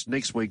the Post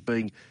next week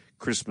being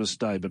Christmas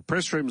Day. But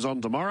Press Room's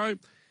on tomorrow.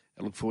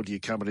 I look forward to your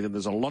company. Then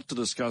there's a lot to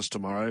discuss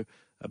tomorrow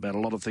about a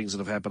lot of things that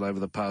have happened over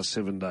the past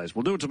 7 days.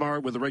 We'll do it tomorrow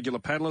with the regular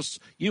panellists.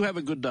 You have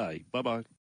a good day. Bye-bye.